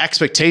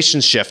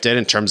 Expectations shifted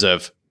in terms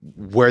of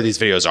where these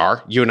videos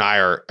are. You and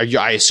I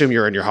assume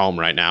you're in your home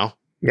right now.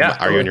 Yeah.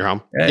 Are you in your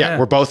home? Yeah.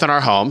 We're both in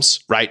our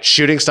homes, right?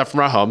 Shooting stuff from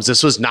our homes.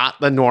 This was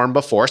not the norm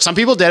before. Some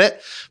people did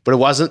it, but it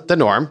wasn't the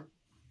norm.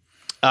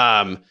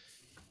 And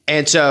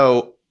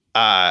the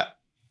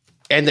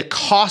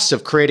cost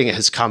of creating it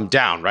has come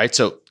down, right?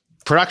 So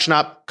production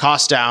up,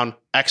 cost down,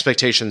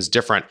 expectations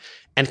different,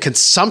 and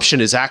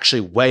consumption is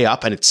actually way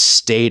up, and it's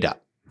stayed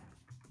up.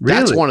 Really?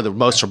 That's one of the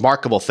most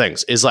remarkable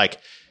things is like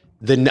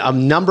the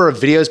number of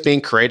videos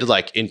being created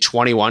like in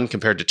 21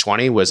 compared to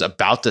 20 was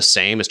about the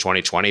same as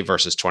 2020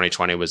 versus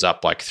 2020 was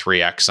up like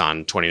 3x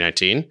on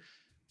 2019.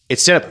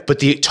 It's stayed up, but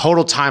the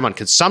total time on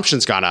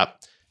consumption's gone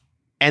up.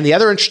 And the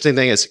other interesting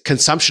thing is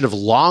consumption of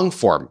long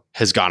form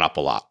has gone up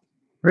a lot.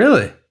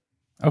 Really?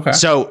 Okay.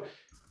 So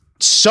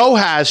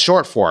has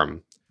short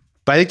form.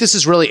 But I think this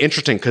is really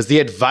interesting because the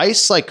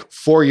advice like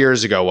 4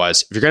 years ago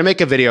was, if you're going to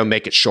make a video,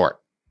 make it short.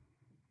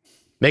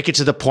 Make it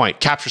to the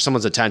point, capture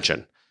someone's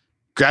attention.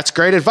 That's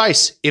great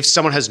advice if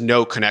someone has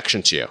no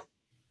connection to you.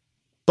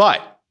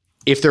 But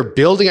if they're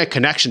building a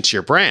connection to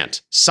your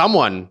brand,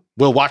 someone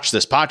will watch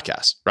this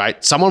podcast,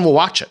 right? Someone will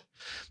watch it.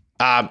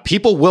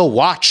 People will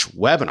watch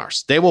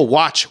webinars. They will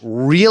watch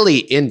really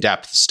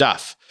in-depth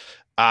stuff.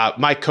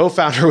 My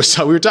co-founder we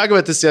were talking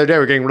about this the other day. We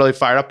were getting really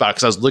fired up about it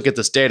because I was looking at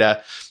this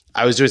data.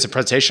 I was doing some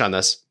presentation on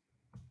this.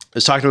 I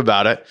was talking to him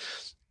about it.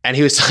 And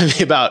he was telling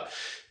me about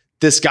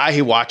this guy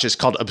he watches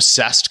called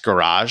Obsessed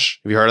Garage.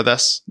 Have you heard of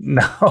this?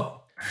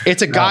 No.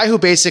 It's a guy who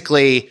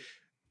basically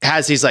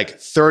has these like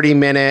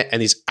 30-minute and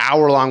these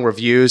hour-long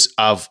reviews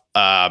of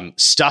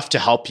stuff to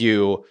help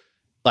you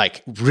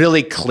like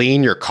really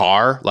clean your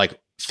car, like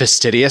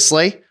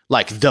fastidiously,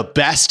 like the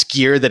best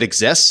gear that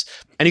exists.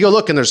 And you go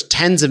look, and there's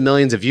tens of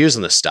millions of views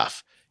on this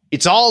stuff.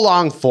 It's all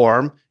long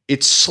form.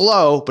 It's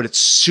slow, but it's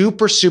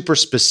super, super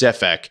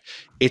specific.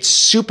 It's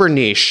super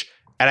niche.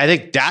 And I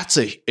think that's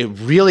a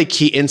really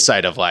key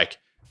insight of like,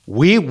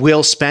 we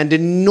will spend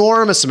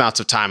enormous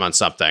amounts of time on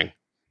something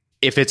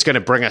if it's going to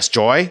bring us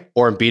joy,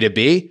 or in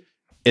B2B,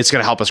 it's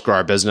going to help us grow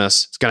our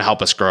business. It's going to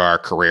help us grow our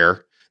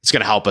career. It's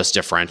going to help us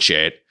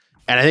differentiate.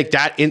 And I think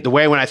that the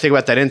way when I think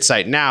about that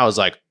insight now is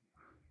like,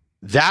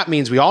 that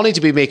means we all need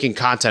to be making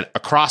content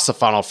across the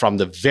funnel from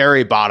the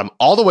very bottom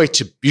all the way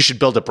to you should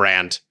build a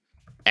brand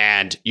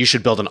and you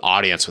should build an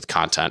audience with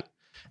content.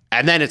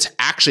 And then it's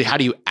actually how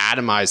do you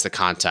atomize the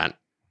content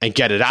and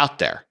get it out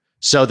there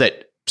so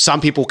that some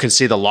people can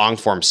see the long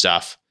form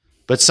stuff,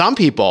 but some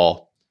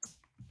people,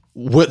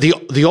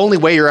 the only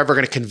way you're ever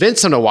going to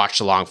convince them to watch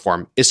the long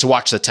form is to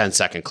watch the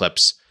 10-second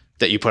clips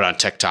that you put on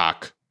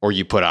TikTok or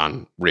you put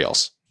on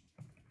Reels.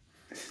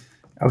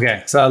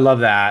 Okay. So I love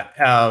that.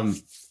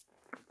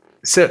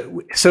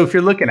 So if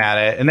you're looking at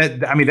it, and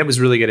that was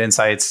really good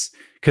insights,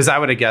 because I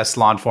would have guessed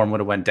long form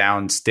would have went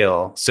down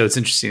still. So it's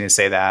interesting to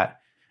say that.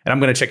 And I'm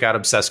going to check out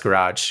Obsessed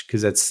Garage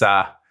because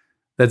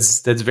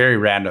that's very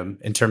random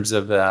in terms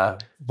of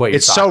what you're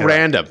It's so talking about.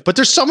 random, but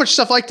there's so much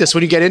stuff like this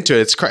when you get into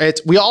it.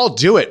 It's we all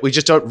do it. We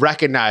just don't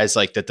recognize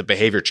like that the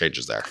behavior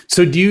changes there.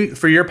 So do you,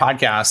 for your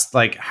podcast,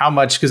 like how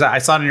much, because I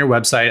saw it on your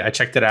website, I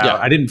checked it out. Yeah.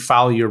 I didn't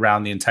follow you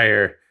around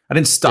I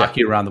didn't stalk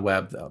you around the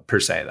web though, per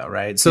se though,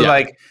 right? So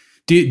like,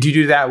 do you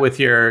do that with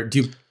do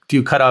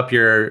you cut up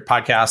your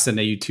podcast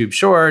into YouTube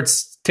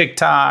Shorts,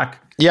 TikTok?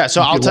 Yeah.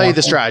 So I'll tell you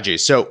the strategy.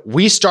 So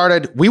we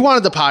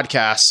wanted the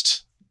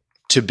podcast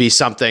to be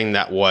something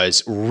that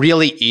was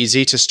really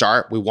easy to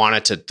start. We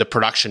wanted the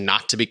production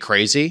not to be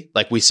crazy.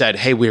 Like we said,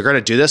 hey, we're going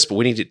to do this, but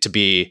we need it to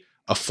be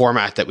a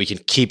format that we can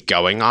keep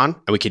going on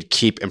and we could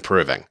keep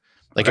improving.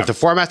 Like if the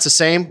format's the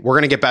same, we're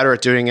going to get better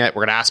at doing it.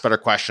 We're going to ask better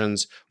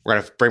questions. We're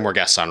going to bring more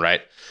guests on,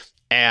 right?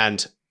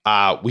 And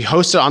we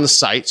host it on the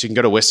site. So you can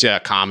go to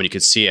wistia.com and you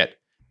can see it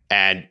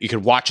and you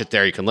can watch it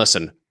there. You can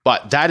listen.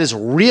 But that is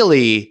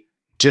really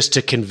just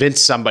to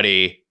convince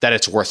somebody that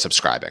it's worth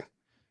subscribing.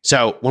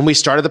 So when we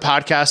started the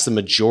podcast, the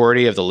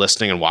majority of the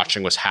listening and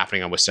watching was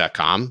happening on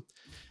Wistia.com.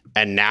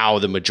 And now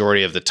the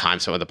majority of the time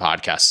spent with the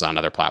podcast is on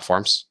other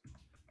platforms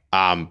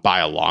by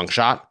a long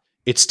shot.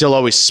 It still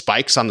always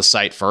spikes on the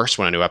site first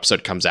when a new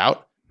episode comes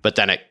out, but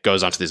then it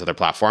goes onto these other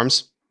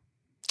platforms.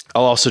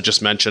 I'll also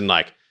just mention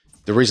like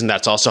the reason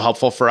that's also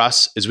helpful for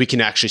us is we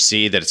can actually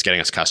see that it's getting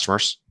us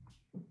customers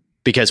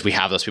because we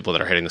have those people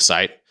that are hitting the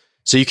site.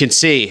 So you can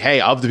see, hey,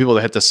 of the people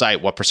that hit the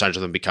site, what percentage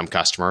of them become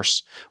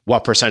customers?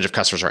 What percentage of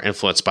customers are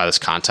influenced by this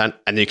content?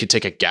 And then you can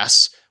take a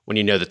guess when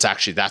you know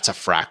that's a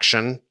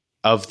fraction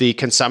of the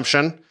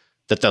consumption,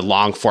 that the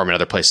long form in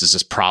other places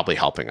is probably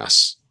helping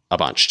us a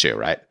bunch too,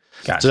 right?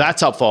 Gotcha. So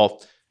that's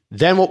helpful.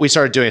 Then what we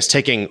started doing is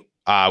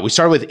we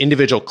started with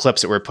individual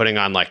clips that we were putting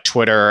on like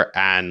Twitter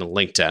and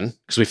LinkedIn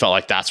because we felt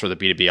like that's where the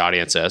B2B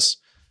audience is.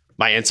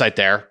 My insight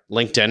there,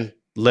 LinkedIn,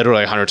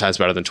 literally 100 times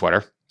better than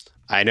Twitter.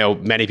 I know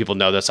many people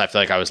know this. I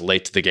feel like I was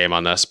late to the game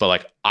on this, but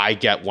like I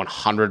get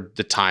 100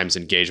 the times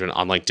engagement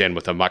on LinkedIn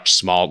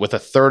with a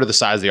third of the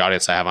size of the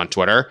audience I have on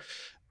Twitter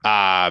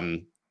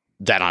than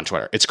on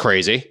Twitter. It's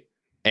crazy.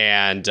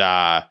 And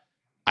I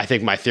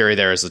think my theory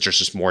there is that there's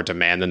just more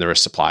demand than there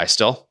is supply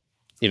still.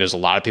 There's a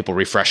lot of people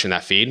refreshing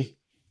that feed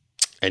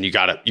and you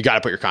gotta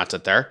put your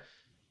content there.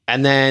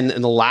 And then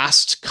in the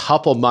last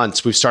couple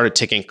months, we've started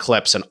taking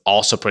clips and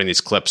also putting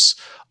these clips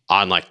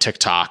on like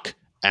TikTok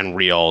and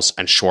Reels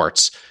and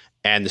Shorts.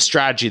 And the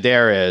strategy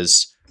there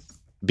is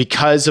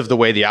because of the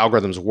way the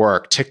algorithms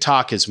work,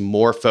 TikTok is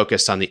more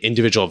focused on the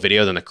individual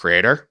video than the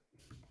creator.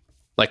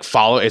 Like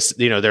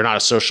they're not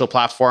a social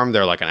platform.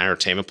 They're like an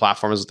entertainment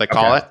platform is what they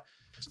call it.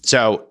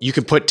 So you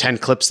can put 10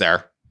 clips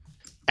there.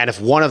 And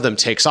if one of them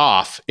takes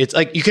off, it's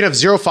like you can have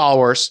 0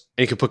 followers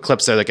and you can put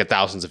clips there that get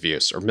thousands of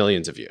views or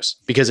millions of views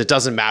because it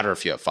doesn't matter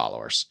if you have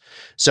followers.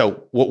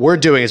 So what we're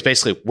doing is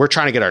basically we're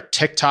trying to get our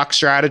TikTok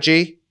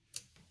strategy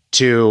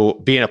to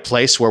be in a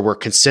place where we're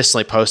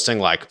consistently posting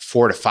like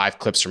 4 to 5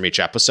 clips from each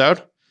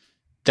episode.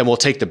 Then we'll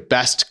take the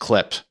best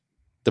clip,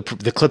 the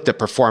clip that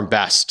performed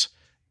best,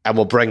 and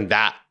we'll bring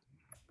that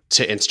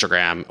to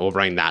Instagram. And we'll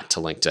bring that to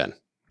LinkedIn.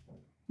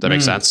 That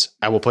makes sense?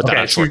 And we'll put that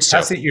on Shorts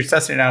too. You're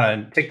testing it out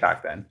on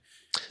TikTok then.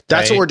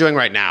 That's what we're doing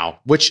right now,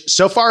 which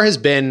so far has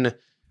been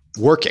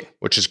working,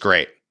 which is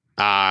great.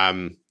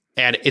 And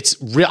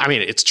it's real. I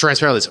mean, it's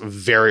transparently, it's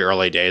very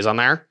early days on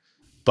there.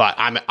 But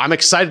I'm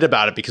excited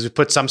about it because we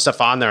put some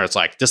stuff on there. It's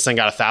like this thing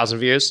got 1,000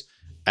 views,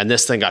 and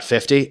this thing got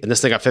 50, and this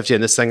thing got 50,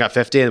 and this thing got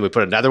 50, and we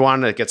put another one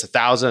and it gets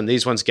 1,000, and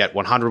these ones get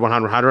 100,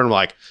 100, 100. And I'm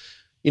like,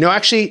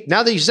 actually,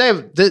 now that you say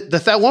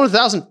that one with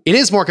 1,000, it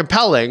is more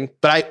compelling,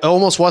 but I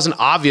almost wasn't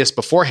obvious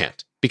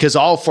beforehand because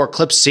all 4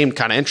 clips seemed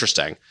kind of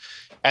interesting,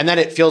 and then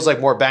it feels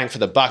like more bang for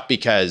the buck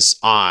because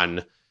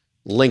on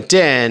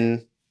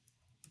LinkedIn,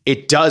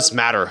 it does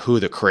matter who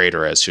the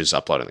creator is who's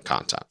uploading the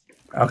content.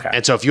 Okay.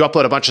 And so if you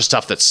upload a bunch of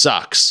stuff that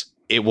sucks,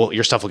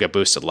 your stuff will get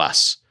boosted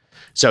less.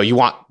 So you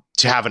want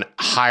to have a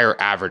higher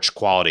average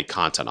quality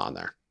content on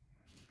there.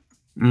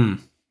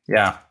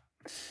 Yeah.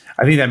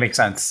 I think that makes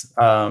sense.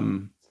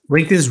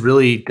 LinkedIn is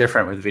really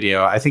different with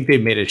video. I think they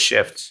made a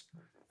shift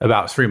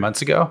about 3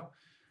 months ago.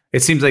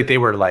 It seems like they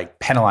were like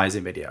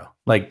penalizing video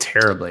like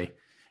terribly.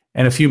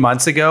 And a few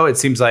months ago, it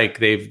seems like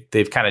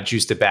they've kind of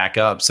juiced it back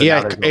up. So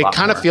yeah, it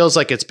kind of feels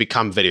like it's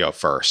become video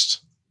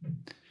first.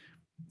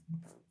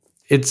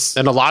 It's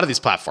in a lot of these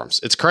platforms.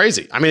 It's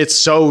crazy. I mean, it's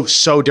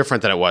so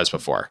different than it was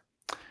before.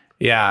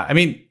 Yeah. I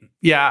mean,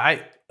 yeah.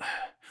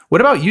 What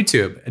about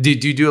YouTube? Do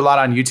you do a lot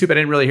on YouTube? I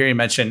didn't really hear you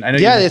mention. I know.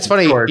 Yeah, it's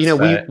funny. Shorts,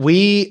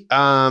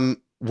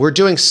 we're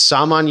doing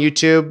some on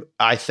YouTube.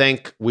 I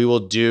think we will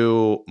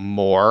do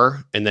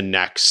more in the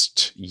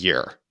next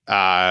year.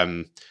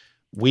 Whenever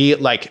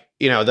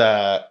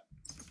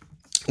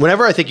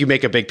I think you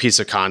make a big piece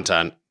of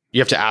content,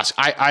 you have to ask.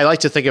 I like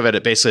to think of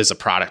it basically as a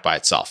product by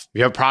itself. If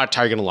you have a product,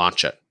 how are you going to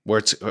launch it? Where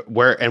is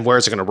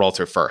it going to roll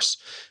through first?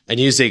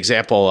 And use the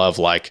example of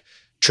like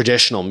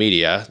traditional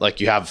media. Like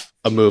you have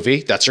a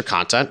movie, that's your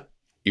content.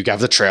 You have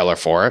the trailer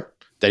for it.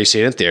 Then you see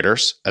it in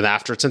theaters. And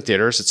after it's in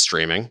theaters, it's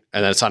streaming.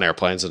 And then it's on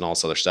airplanes and all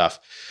this other stuff.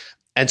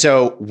 And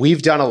so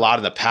we've done a lot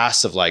in the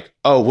past of like,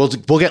 oh, we'll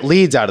get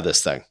leads out of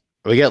this thing.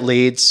 We get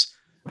leads.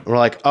 And we're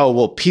like, oh,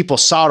 well, people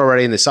saw it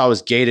already and they saw it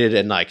was gated.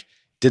 And like,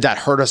 did that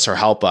hurt us or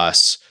help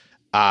us?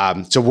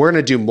 So we're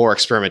going to do more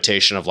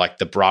experimentation of like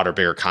the broader,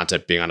 bigger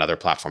content being on other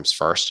platforms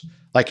first.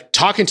 Like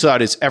Talking Too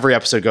Loud is every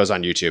episode goes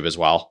on YouTube as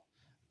well.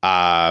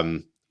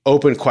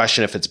 Open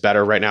question if it's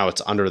better. Right now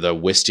it's under the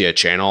Wistia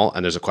channel.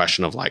 And there's a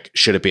question of like,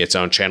 should it be its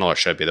own channel or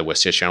should it be the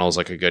Wistia channel is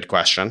like a good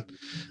question.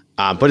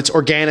 But it's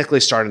organically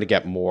starting to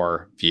get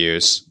more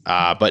views.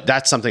 But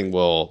that's something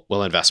we'll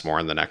invest more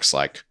in the next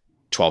like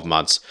 12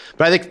 months.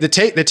 But I think the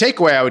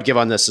takeaway I would give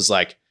on this is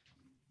like,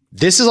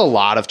 this is a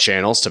lot of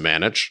channels to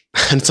manage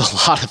and it's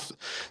a lot of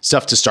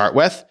stuff to start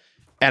with.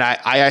 And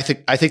I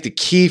think the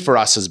key for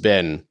us has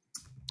been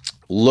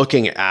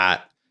looking at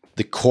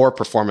the core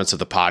performance of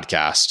the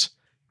podcast,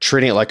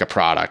 treating it like a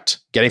product,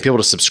 getting people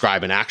to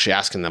subscribe and actually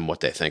asking them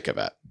what they think of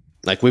it.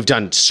 Like we've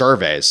done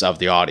surveys of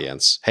the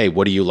audience. Hey,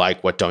 what do you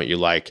like? What don't you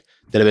like?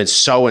 That have been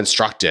so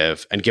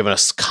instructive and given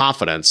us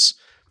confidence.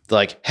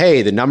 Like,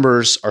 hey, the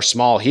numbers are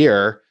small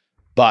here,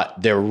 but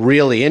they're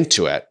really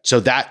into it. So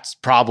that's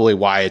probably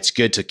why it's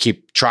good to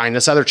keep trying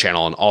this other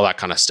channel and all that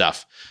kind of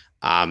stuff.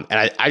 And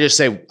I just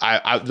say,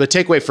 the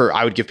takeaway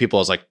I would give people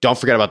is like, don't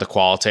forget about the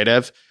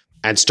qualitative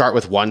and start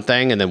with one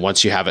thing. And then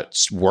once you have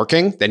it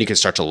working, then you can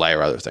start to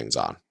layer other things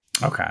on.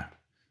 Okay.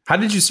 How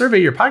did you survey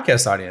your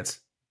podcast audience?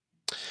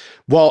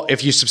 Well,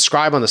 if you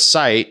subscribe on the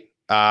site,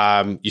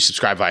 you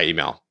subscribe via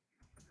email.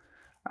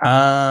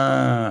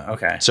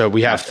 Okay. So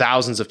we have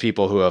thousands of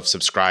people who have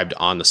subscribed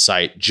on the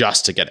site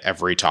just to get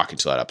every Talking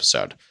to That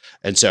episode.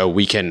 And so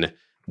we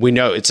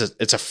know it's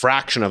a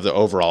fraction of the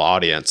overall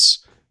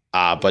audience,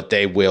 but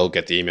they will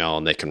get the email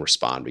and they can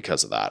respond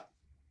because of that.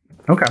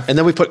 Okay. And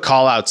then we put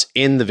call outs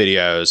in the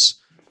videos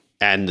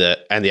and the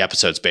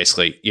episodes,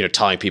 basically,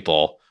 telling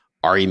people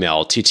our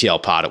email,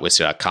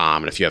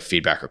 ttlpod@wistia.com. And if you have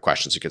feedback or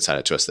questions, you can send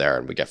it to us there.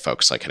 And we get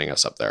folks like hitting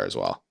us up there as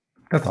well.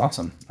 That's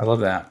awesome. I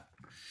love that.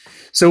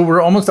 So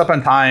we're almost up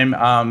on time,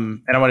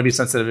 and I want to be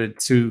sensitive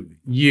to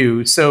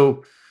you.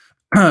 So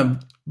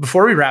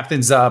before we wrap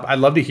things up, I'd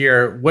love to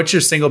hear what's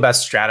your single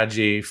best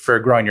strategy for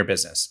growing your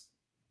business?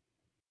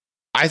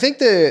 I think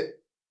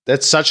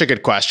that's such a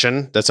good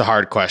question. That's a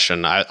hard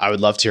question. I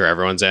would love to hear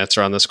everyone's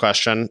answer on this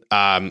question.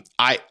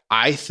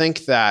 I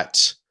think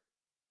that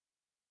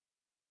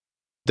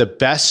the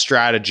best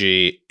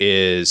strategy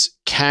is,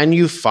 can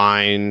you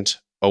find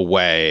a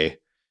way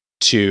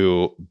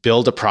to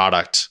build a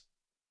product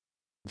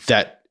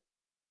that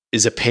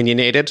is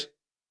opinionated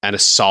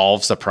and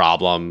solves the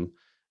problem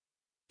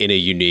in a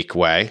unique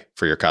way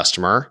for your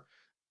customer?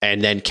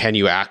 And then can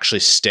you actually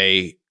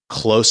stay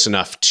close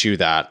enough to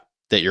that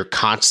you're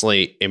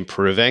constantly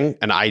improving?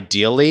 And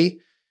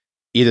ideally,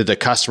 either the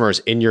customer is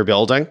in your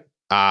building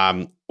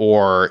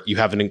or you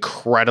have an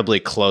incredibly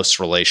close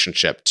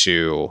relationship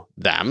to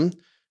them,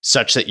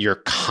 such that you're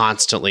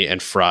constantly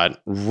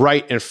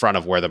right in front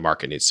of where the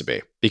market needs to be.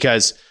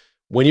 Because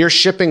when you're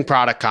shipping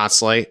product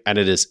constantly and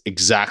it is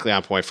exactly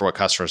on point for what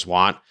customers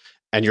want,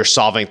 and you're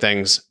solving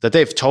things that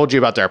they've told you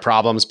about their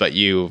problems, but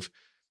you've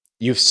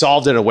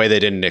solved it in a way they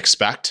didn't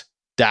expect,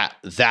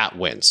 that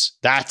wins.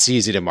 That's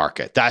easy to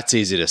market. That's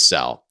easy to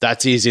sell.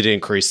 That's easy to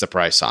increase the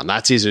price on.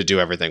 That's easy to do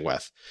everything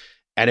with.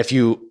 And if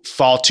you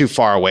fall too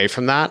far away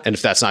from that, and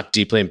if that's not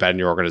deeply embedded in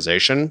your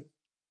organization,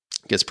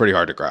 it gets pretty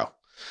hard to grow.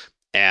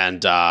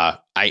 And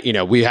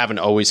we haven't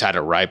always had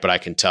it right, but I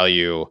can tell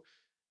you,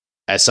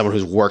 as someone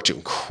who's worked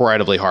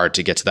incredibly hard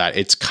to get to that,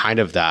 it's kind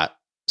of that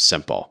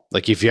simple.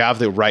 Like if you have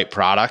the right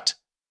product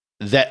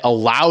that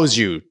allows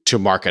you to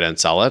market and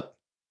sell it,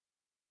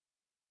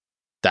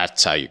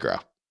 that's how you grow.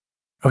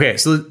 Okay,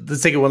 so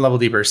let's take it one level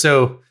deeper.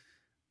 So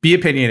be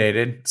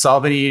opinionated,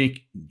 solve in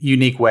a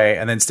unique way,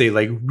 and then stay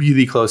like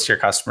really close to your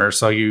customer,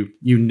 so you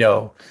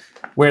know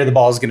where the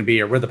ball is going to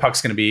be or where the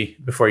puck's going to be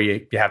before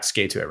you have to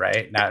skate to it,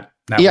 right? Not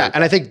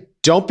and I think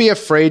don't be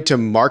afraid to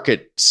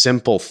market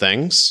simple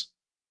things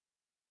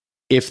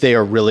if they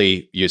are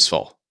really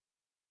useful.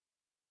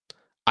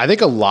 I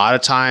think a lot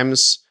of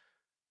times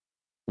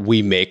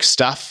we make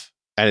stuff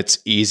and it's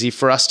easy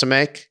for us to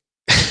make,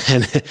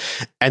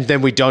 and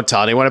then we don't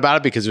tell anyone about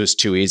it because it was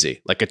too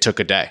easy. Like it took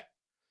a day.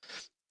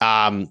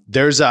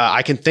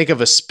 I can think of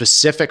a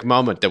specific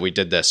moment that we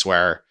did this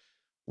where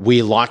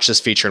we launched this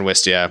feature in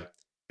Wistia.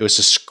 It was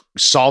to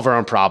solve our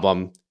own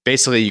problem.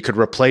 Basically, you could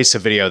replace a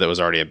video that was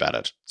already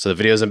embedded. So the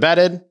video is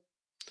embedded.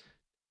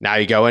 Now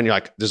you go in, you're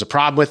like, there's a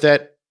problem with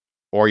it,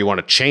 or you want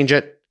to change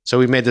it. So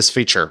we made this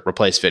feature,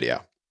 replace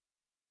video.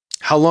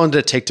 How long did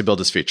it take to build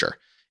this feature?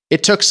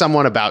 It took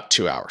someone about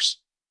 2 hours.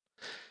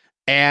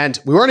 And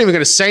we weren't even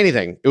going to say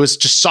anything. It was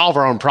just solve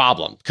our own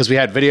problem because we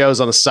had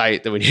videos on the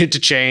site that we needed to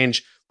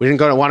change. We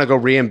didn't want to go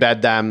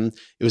re-embed them.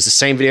 It was the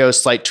same video,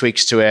 slight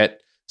tweaks to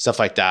it, stuff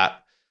like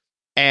that.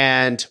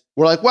 And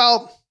we're like,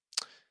 well,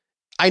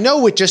 I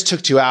know it just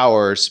took 2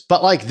 hours,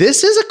 but like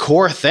this is a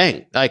core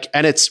thing. Like,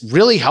 and it's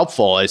really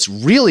helpful. It's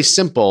really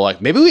simple.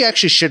 Like maybe we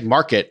actually should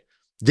market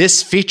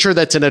this feature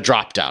that's in a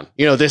dropdown,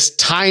 this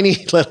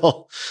tiny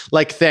little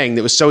like thing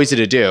that was so easy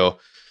to do.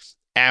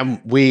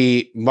 And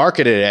we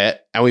marketed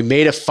it and we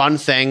made a fun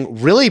thing,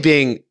 really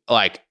being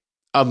like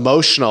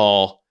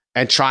emotional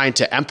and trying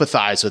to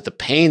empathize with the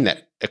pain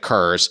that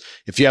occurs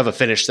if you have a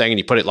finished thing and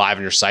you put it live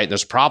on your site and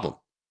there's a problem,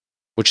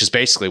 which is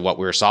basically what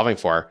we were solving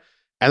for.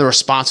 And the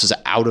response was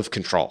out of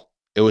control.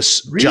 It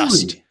was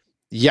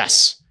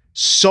yes,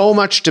 so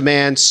much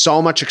demand,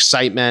 so much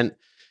excitement.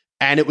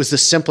 And it was the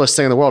simplest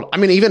thing in the world. I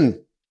mean,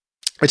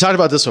 I talked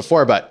about this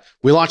before, but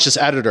we launched this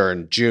editor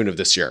in June of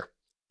this year.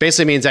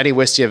 Basically means any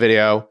Wistia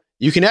video,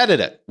 You can edit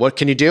it. What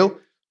can you do?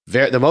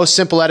 The most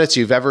simple edits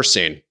you've ever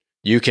seen.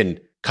 You can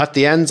cut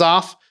the ends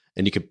off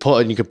and you can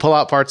pull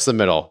out parts of the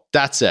middle.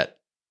 That's it.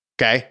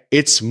 Okay.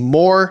 It's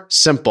more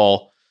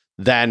simple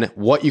than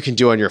what you can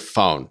do on your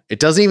phone. It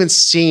doesn't even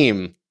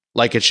seem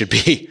like it should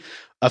be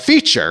a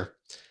feature.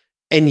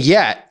 And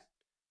yet,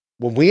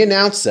 when we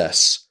announced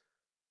this,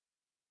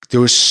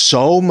 there was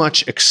so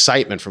much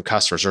excitement from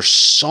customers. There's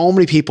so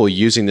many people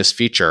using this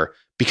feature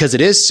because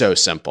it is so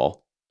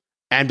simple.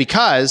 And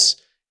because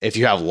if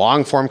you have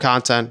long form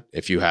content,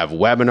 if you have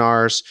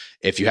webinars,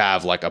 if you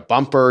have like a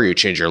bumper, you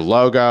change your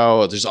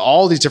logo, there's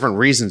all these different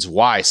reasons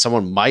why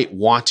someone might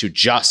want to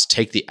just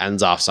take the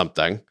ends off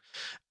something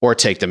or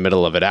take the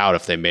middle of it out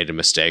if they made a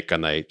mistake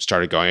and they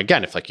started going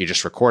again, if like you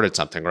just recorded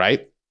something,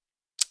 right?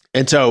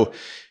 And so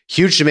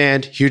huge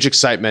demand, huge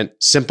excitement,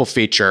 simple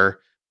feature,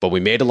 but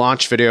we made a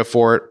launch video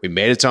for it. We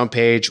made its own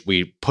page.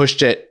 We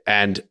pushed it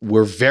and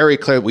we're very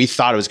clear. We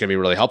thought it was going to be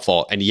really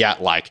helpful. And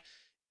yet like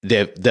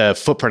the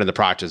footprint of the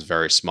product is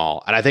very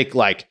small. And I think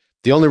like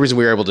the only reason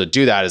we were able to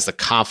do that is the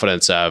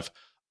confidence of,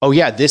 oh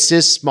yeah, this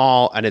is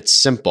small and it's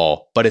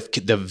simple, but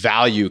the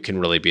value can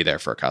really be there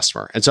for a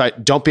customer. And so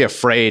don't be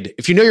afraid.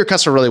 If you know your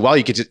customer really well,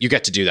 you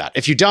get to do that.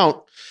 If you don't,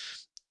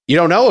 you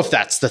don't know if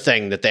that's the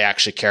thing that they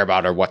actually care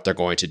about or what they're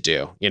going to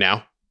do, you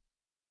know?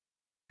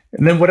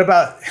 And then what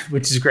about,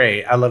 which is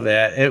great, I love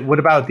that. What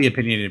about the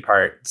opinionated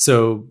part?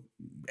 So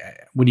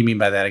what do you mean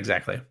by that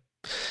exactly?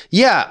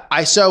 Yeah,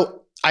 I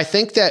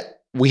think that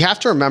we have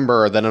to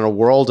remember that in a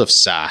world of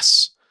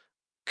SaaS,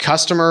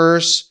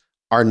 customers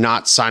are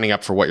not signing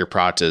up for what your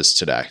product is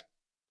today.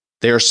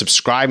 They are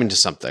subscribing to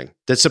something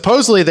that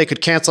supposedly they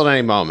could cancel at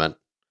any moment.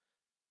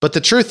 But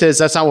the truth is,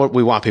 that's not what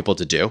we want people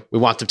to do. We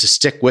want them to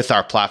stick with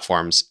our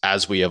platforms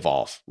as we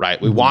evolve,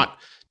 right? We want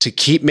to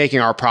keep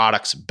making our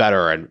products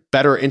better and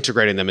better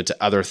integrating them into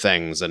other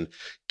things and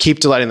keep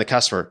delighting the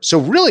customer. So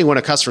really, when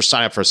a customer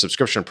signs up for a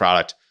subscription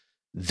product,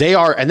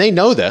 and they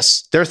know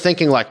this, they're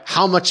thinking like,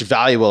 how much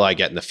value will I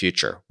get in the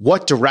future?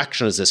 What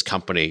direction is this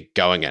company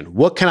going in?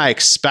 What can I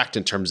expect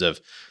in terms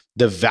of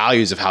the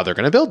values of how they're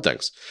going to build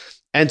things?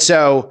 And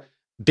so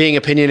being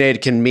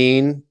opinionated can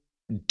mean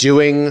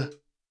doing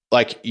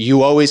like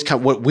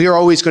we're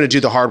always going to do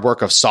the hard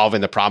work of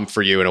solving the problem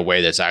for you in a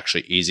way that's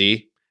actually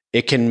easy.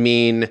 It can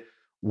mean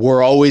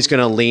we're always going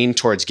to lean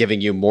towards giving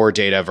you more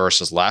data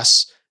versus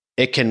less.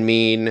 It can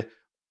mean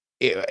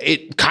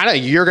it kind of,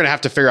 you're going to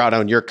have to figure out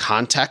on your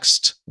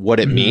context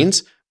what it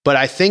means. But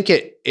I think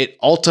it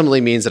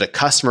ultimately means that a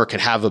customer can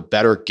have a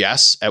better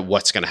guess at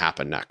what's going to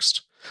happen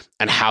next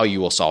and how you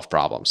will solve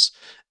problems.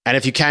 And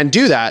if you can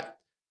do that,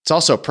 it's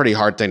also a pretty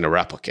hard thing to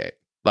replicate.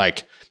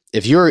 Like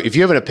if you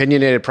have an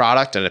opinionated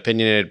product, an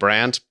opinionated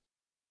brand,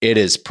 it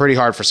is pretty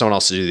hard for someone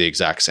else to do the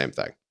exact same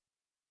thing.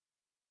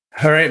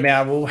 All right,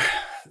 man. Well,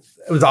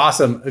 it was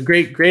awesome.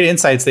 Great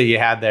insights that you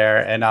had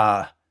there. And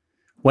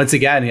once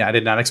again, I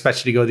did not expect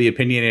you to go the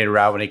opinionated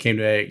route when it came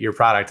to your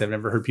product. I've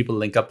never heard people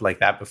link up like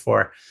that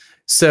before.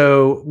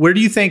 So where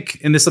do you think,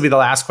 and this will be the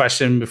last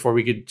question before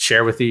we could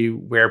share with you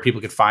where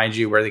people could find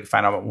you, where they can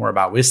find out more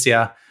about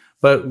Wistia,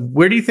 but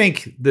where do you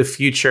think the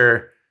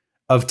future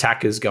of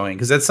tech is going?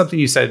 Because that's something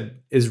you said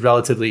is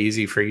relatively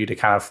easy for you to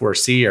kind of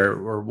foresee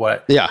or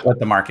what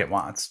the market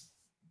wants.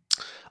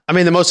 I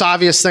mean, the most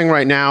obvious thing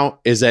right now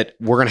is that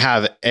we're going to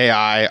have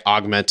AI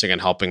augmenting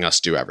and helping us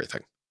do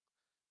everything.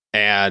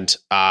 And,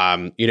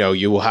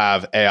 you will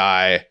have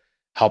AI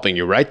helping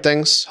you write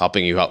things,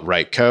 helping you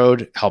write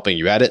code, helping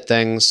you edit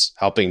things,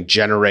 helping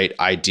generate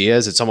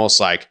ideas. It's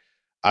almost like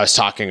I was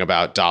talking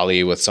about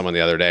DALL-E with someone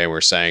the other day, and we were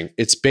saying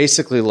it's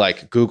basically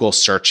like Google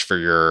search for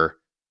your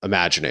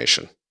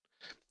imagination.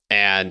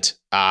 And,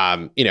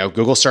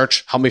 Google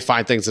search, help me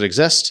find things that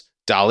exist.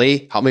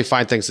 DALL-E, help me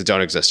find things that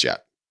don't exist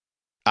yet.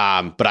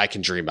 But I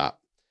can dream up.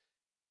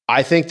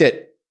 I think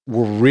that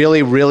we're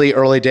really, really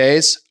early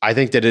days. I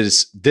think that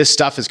this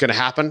stuff is going to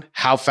happen.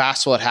 How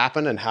fast will it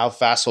happen and how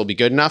fast will it be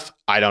good enough?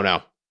 I don't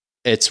know.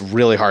 It's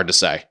really hard to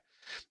say.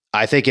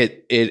 I think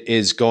it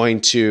is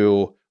going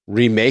to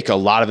remake a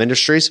lot of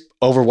industries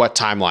over what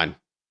timeline?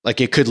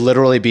 Like it could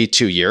literally be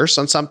 2 years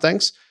on some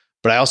things,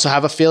 but I also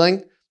have a feeling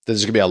that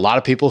there's going to be a lot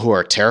of people who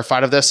are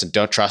terrified of this and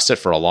don't trust it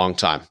for a long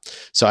time.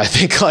 So I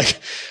think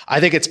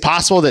it's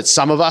possible that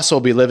some of us will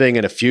be living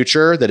in a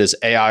future that is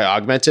AI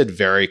augmented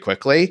very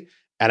quickly.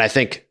 And I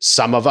think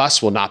some of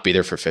us will not be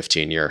there for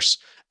 15 years.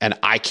 And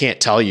I can't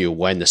tell you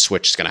when the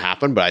switch is going to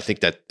happen, but I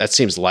think that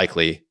seems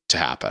likely to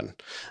happen.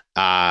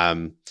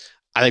 I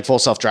think full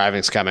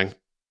self-driving is coming.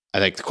 I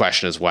think the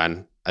question is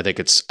when. I think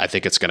it's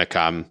going to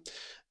come.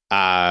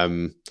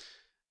 I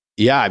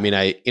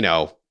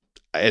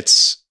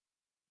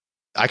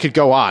could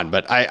go on,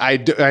 but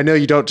I know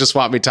you don't just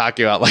want me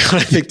talking about like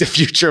what I think the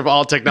future of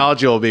all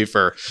technology will be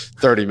for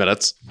 30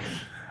 minutes.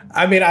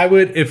 I mean, I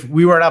would, if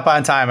we weren't up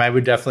on time, I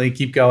would definitely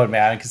keep going,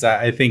 man, because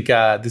I think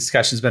the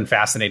discussion has been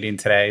fascinating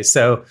today.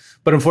 So,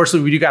 but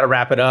unfortunately, we do got to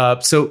wrap it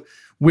up. So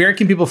where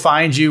can people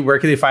find you? Where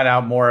can they find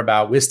out more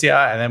about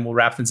Wistia? And then we'll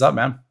wrap things up,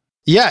 man.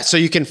 Yeah. So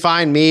you can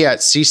find me at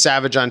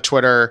csavage on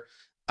Twitter.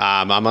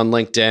 I'm on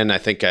LinkedIn, I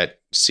think at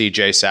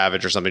CJ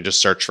Savage or something,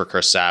 just search for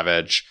Chris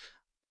Savage.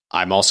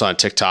 I'm also on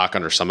TikTok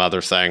under some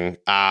other thing.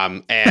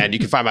 And you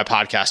can find my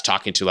podcast,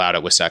 Talking Too Loud,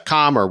 at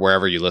wistia.com or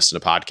wherever you listen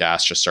to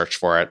podcasts. Just search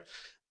for it.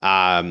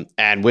 And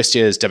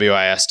Wistia is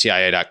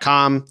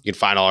wistia.com. You can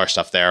find all our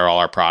stuff there, all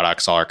our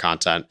products, all our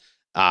content.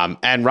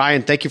 And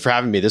Ryan, thank you for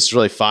having me. This is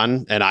really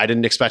fun. And I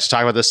didn't expect to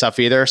talk about this stuff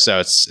either. So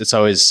it's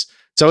always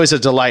a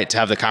delight to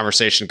have the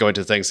conversation go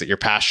into things that you're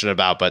passionate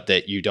about, but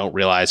that you don't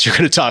realize you're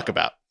going to talk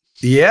about.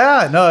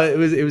 Yeah, no,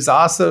 it was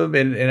awesome.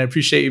 And I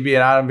appreciate you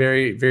being on. I'm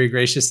very, very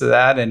gracious to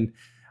that. And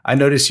I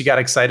noticed you got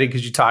excited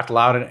because you talked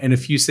loud in a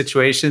few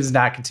situations,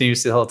 not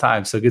continuously the whole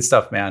time. So good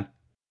stuff, man.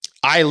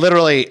 I'm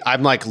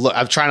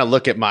trying to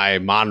look at my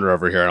monitor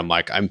over here and I'm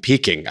like, I'm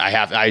peaking. I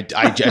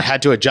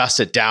had to adjust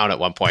it down at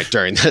one point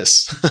during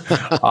this.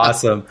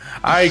 Awesome.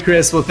 All right,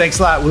 Chris. Well, thanks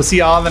a lot. We'll see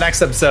you all in the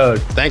next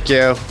episode. Thank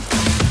you.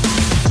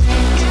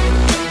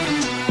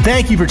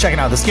 Thank you for checking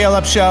out the Scale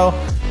Up Show.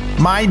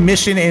 My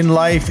mission in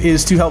life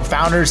is to help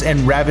founders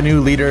and revenue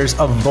leaders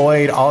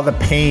avoid all the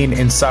pain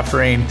and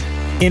suffering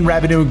in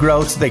revenue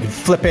growth so they can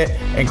flip it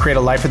and create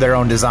a life of their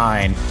own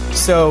design.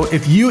 So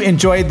if you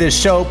enjoyed this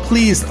show,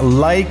 please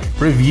like,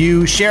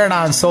 review, share it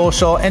on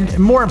social, and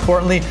more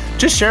importantly,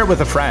 just share it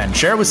with a friend.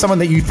 Share it with someone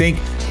that you think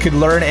could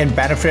learn and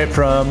benefit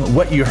from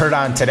what you heard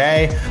on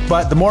today.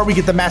 But the more we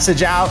get the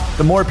message out,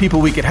 the more people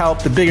we could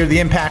help, the bigger the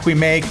impact we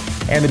make,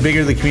 and the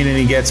bigger the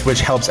community gets,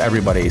 which helps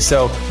everybody.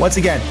 So once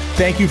again,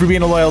 thank you for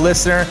being a loyal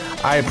listener.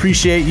 I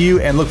appreciate you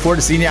and look forward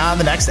to seeing you on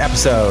the next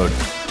episode.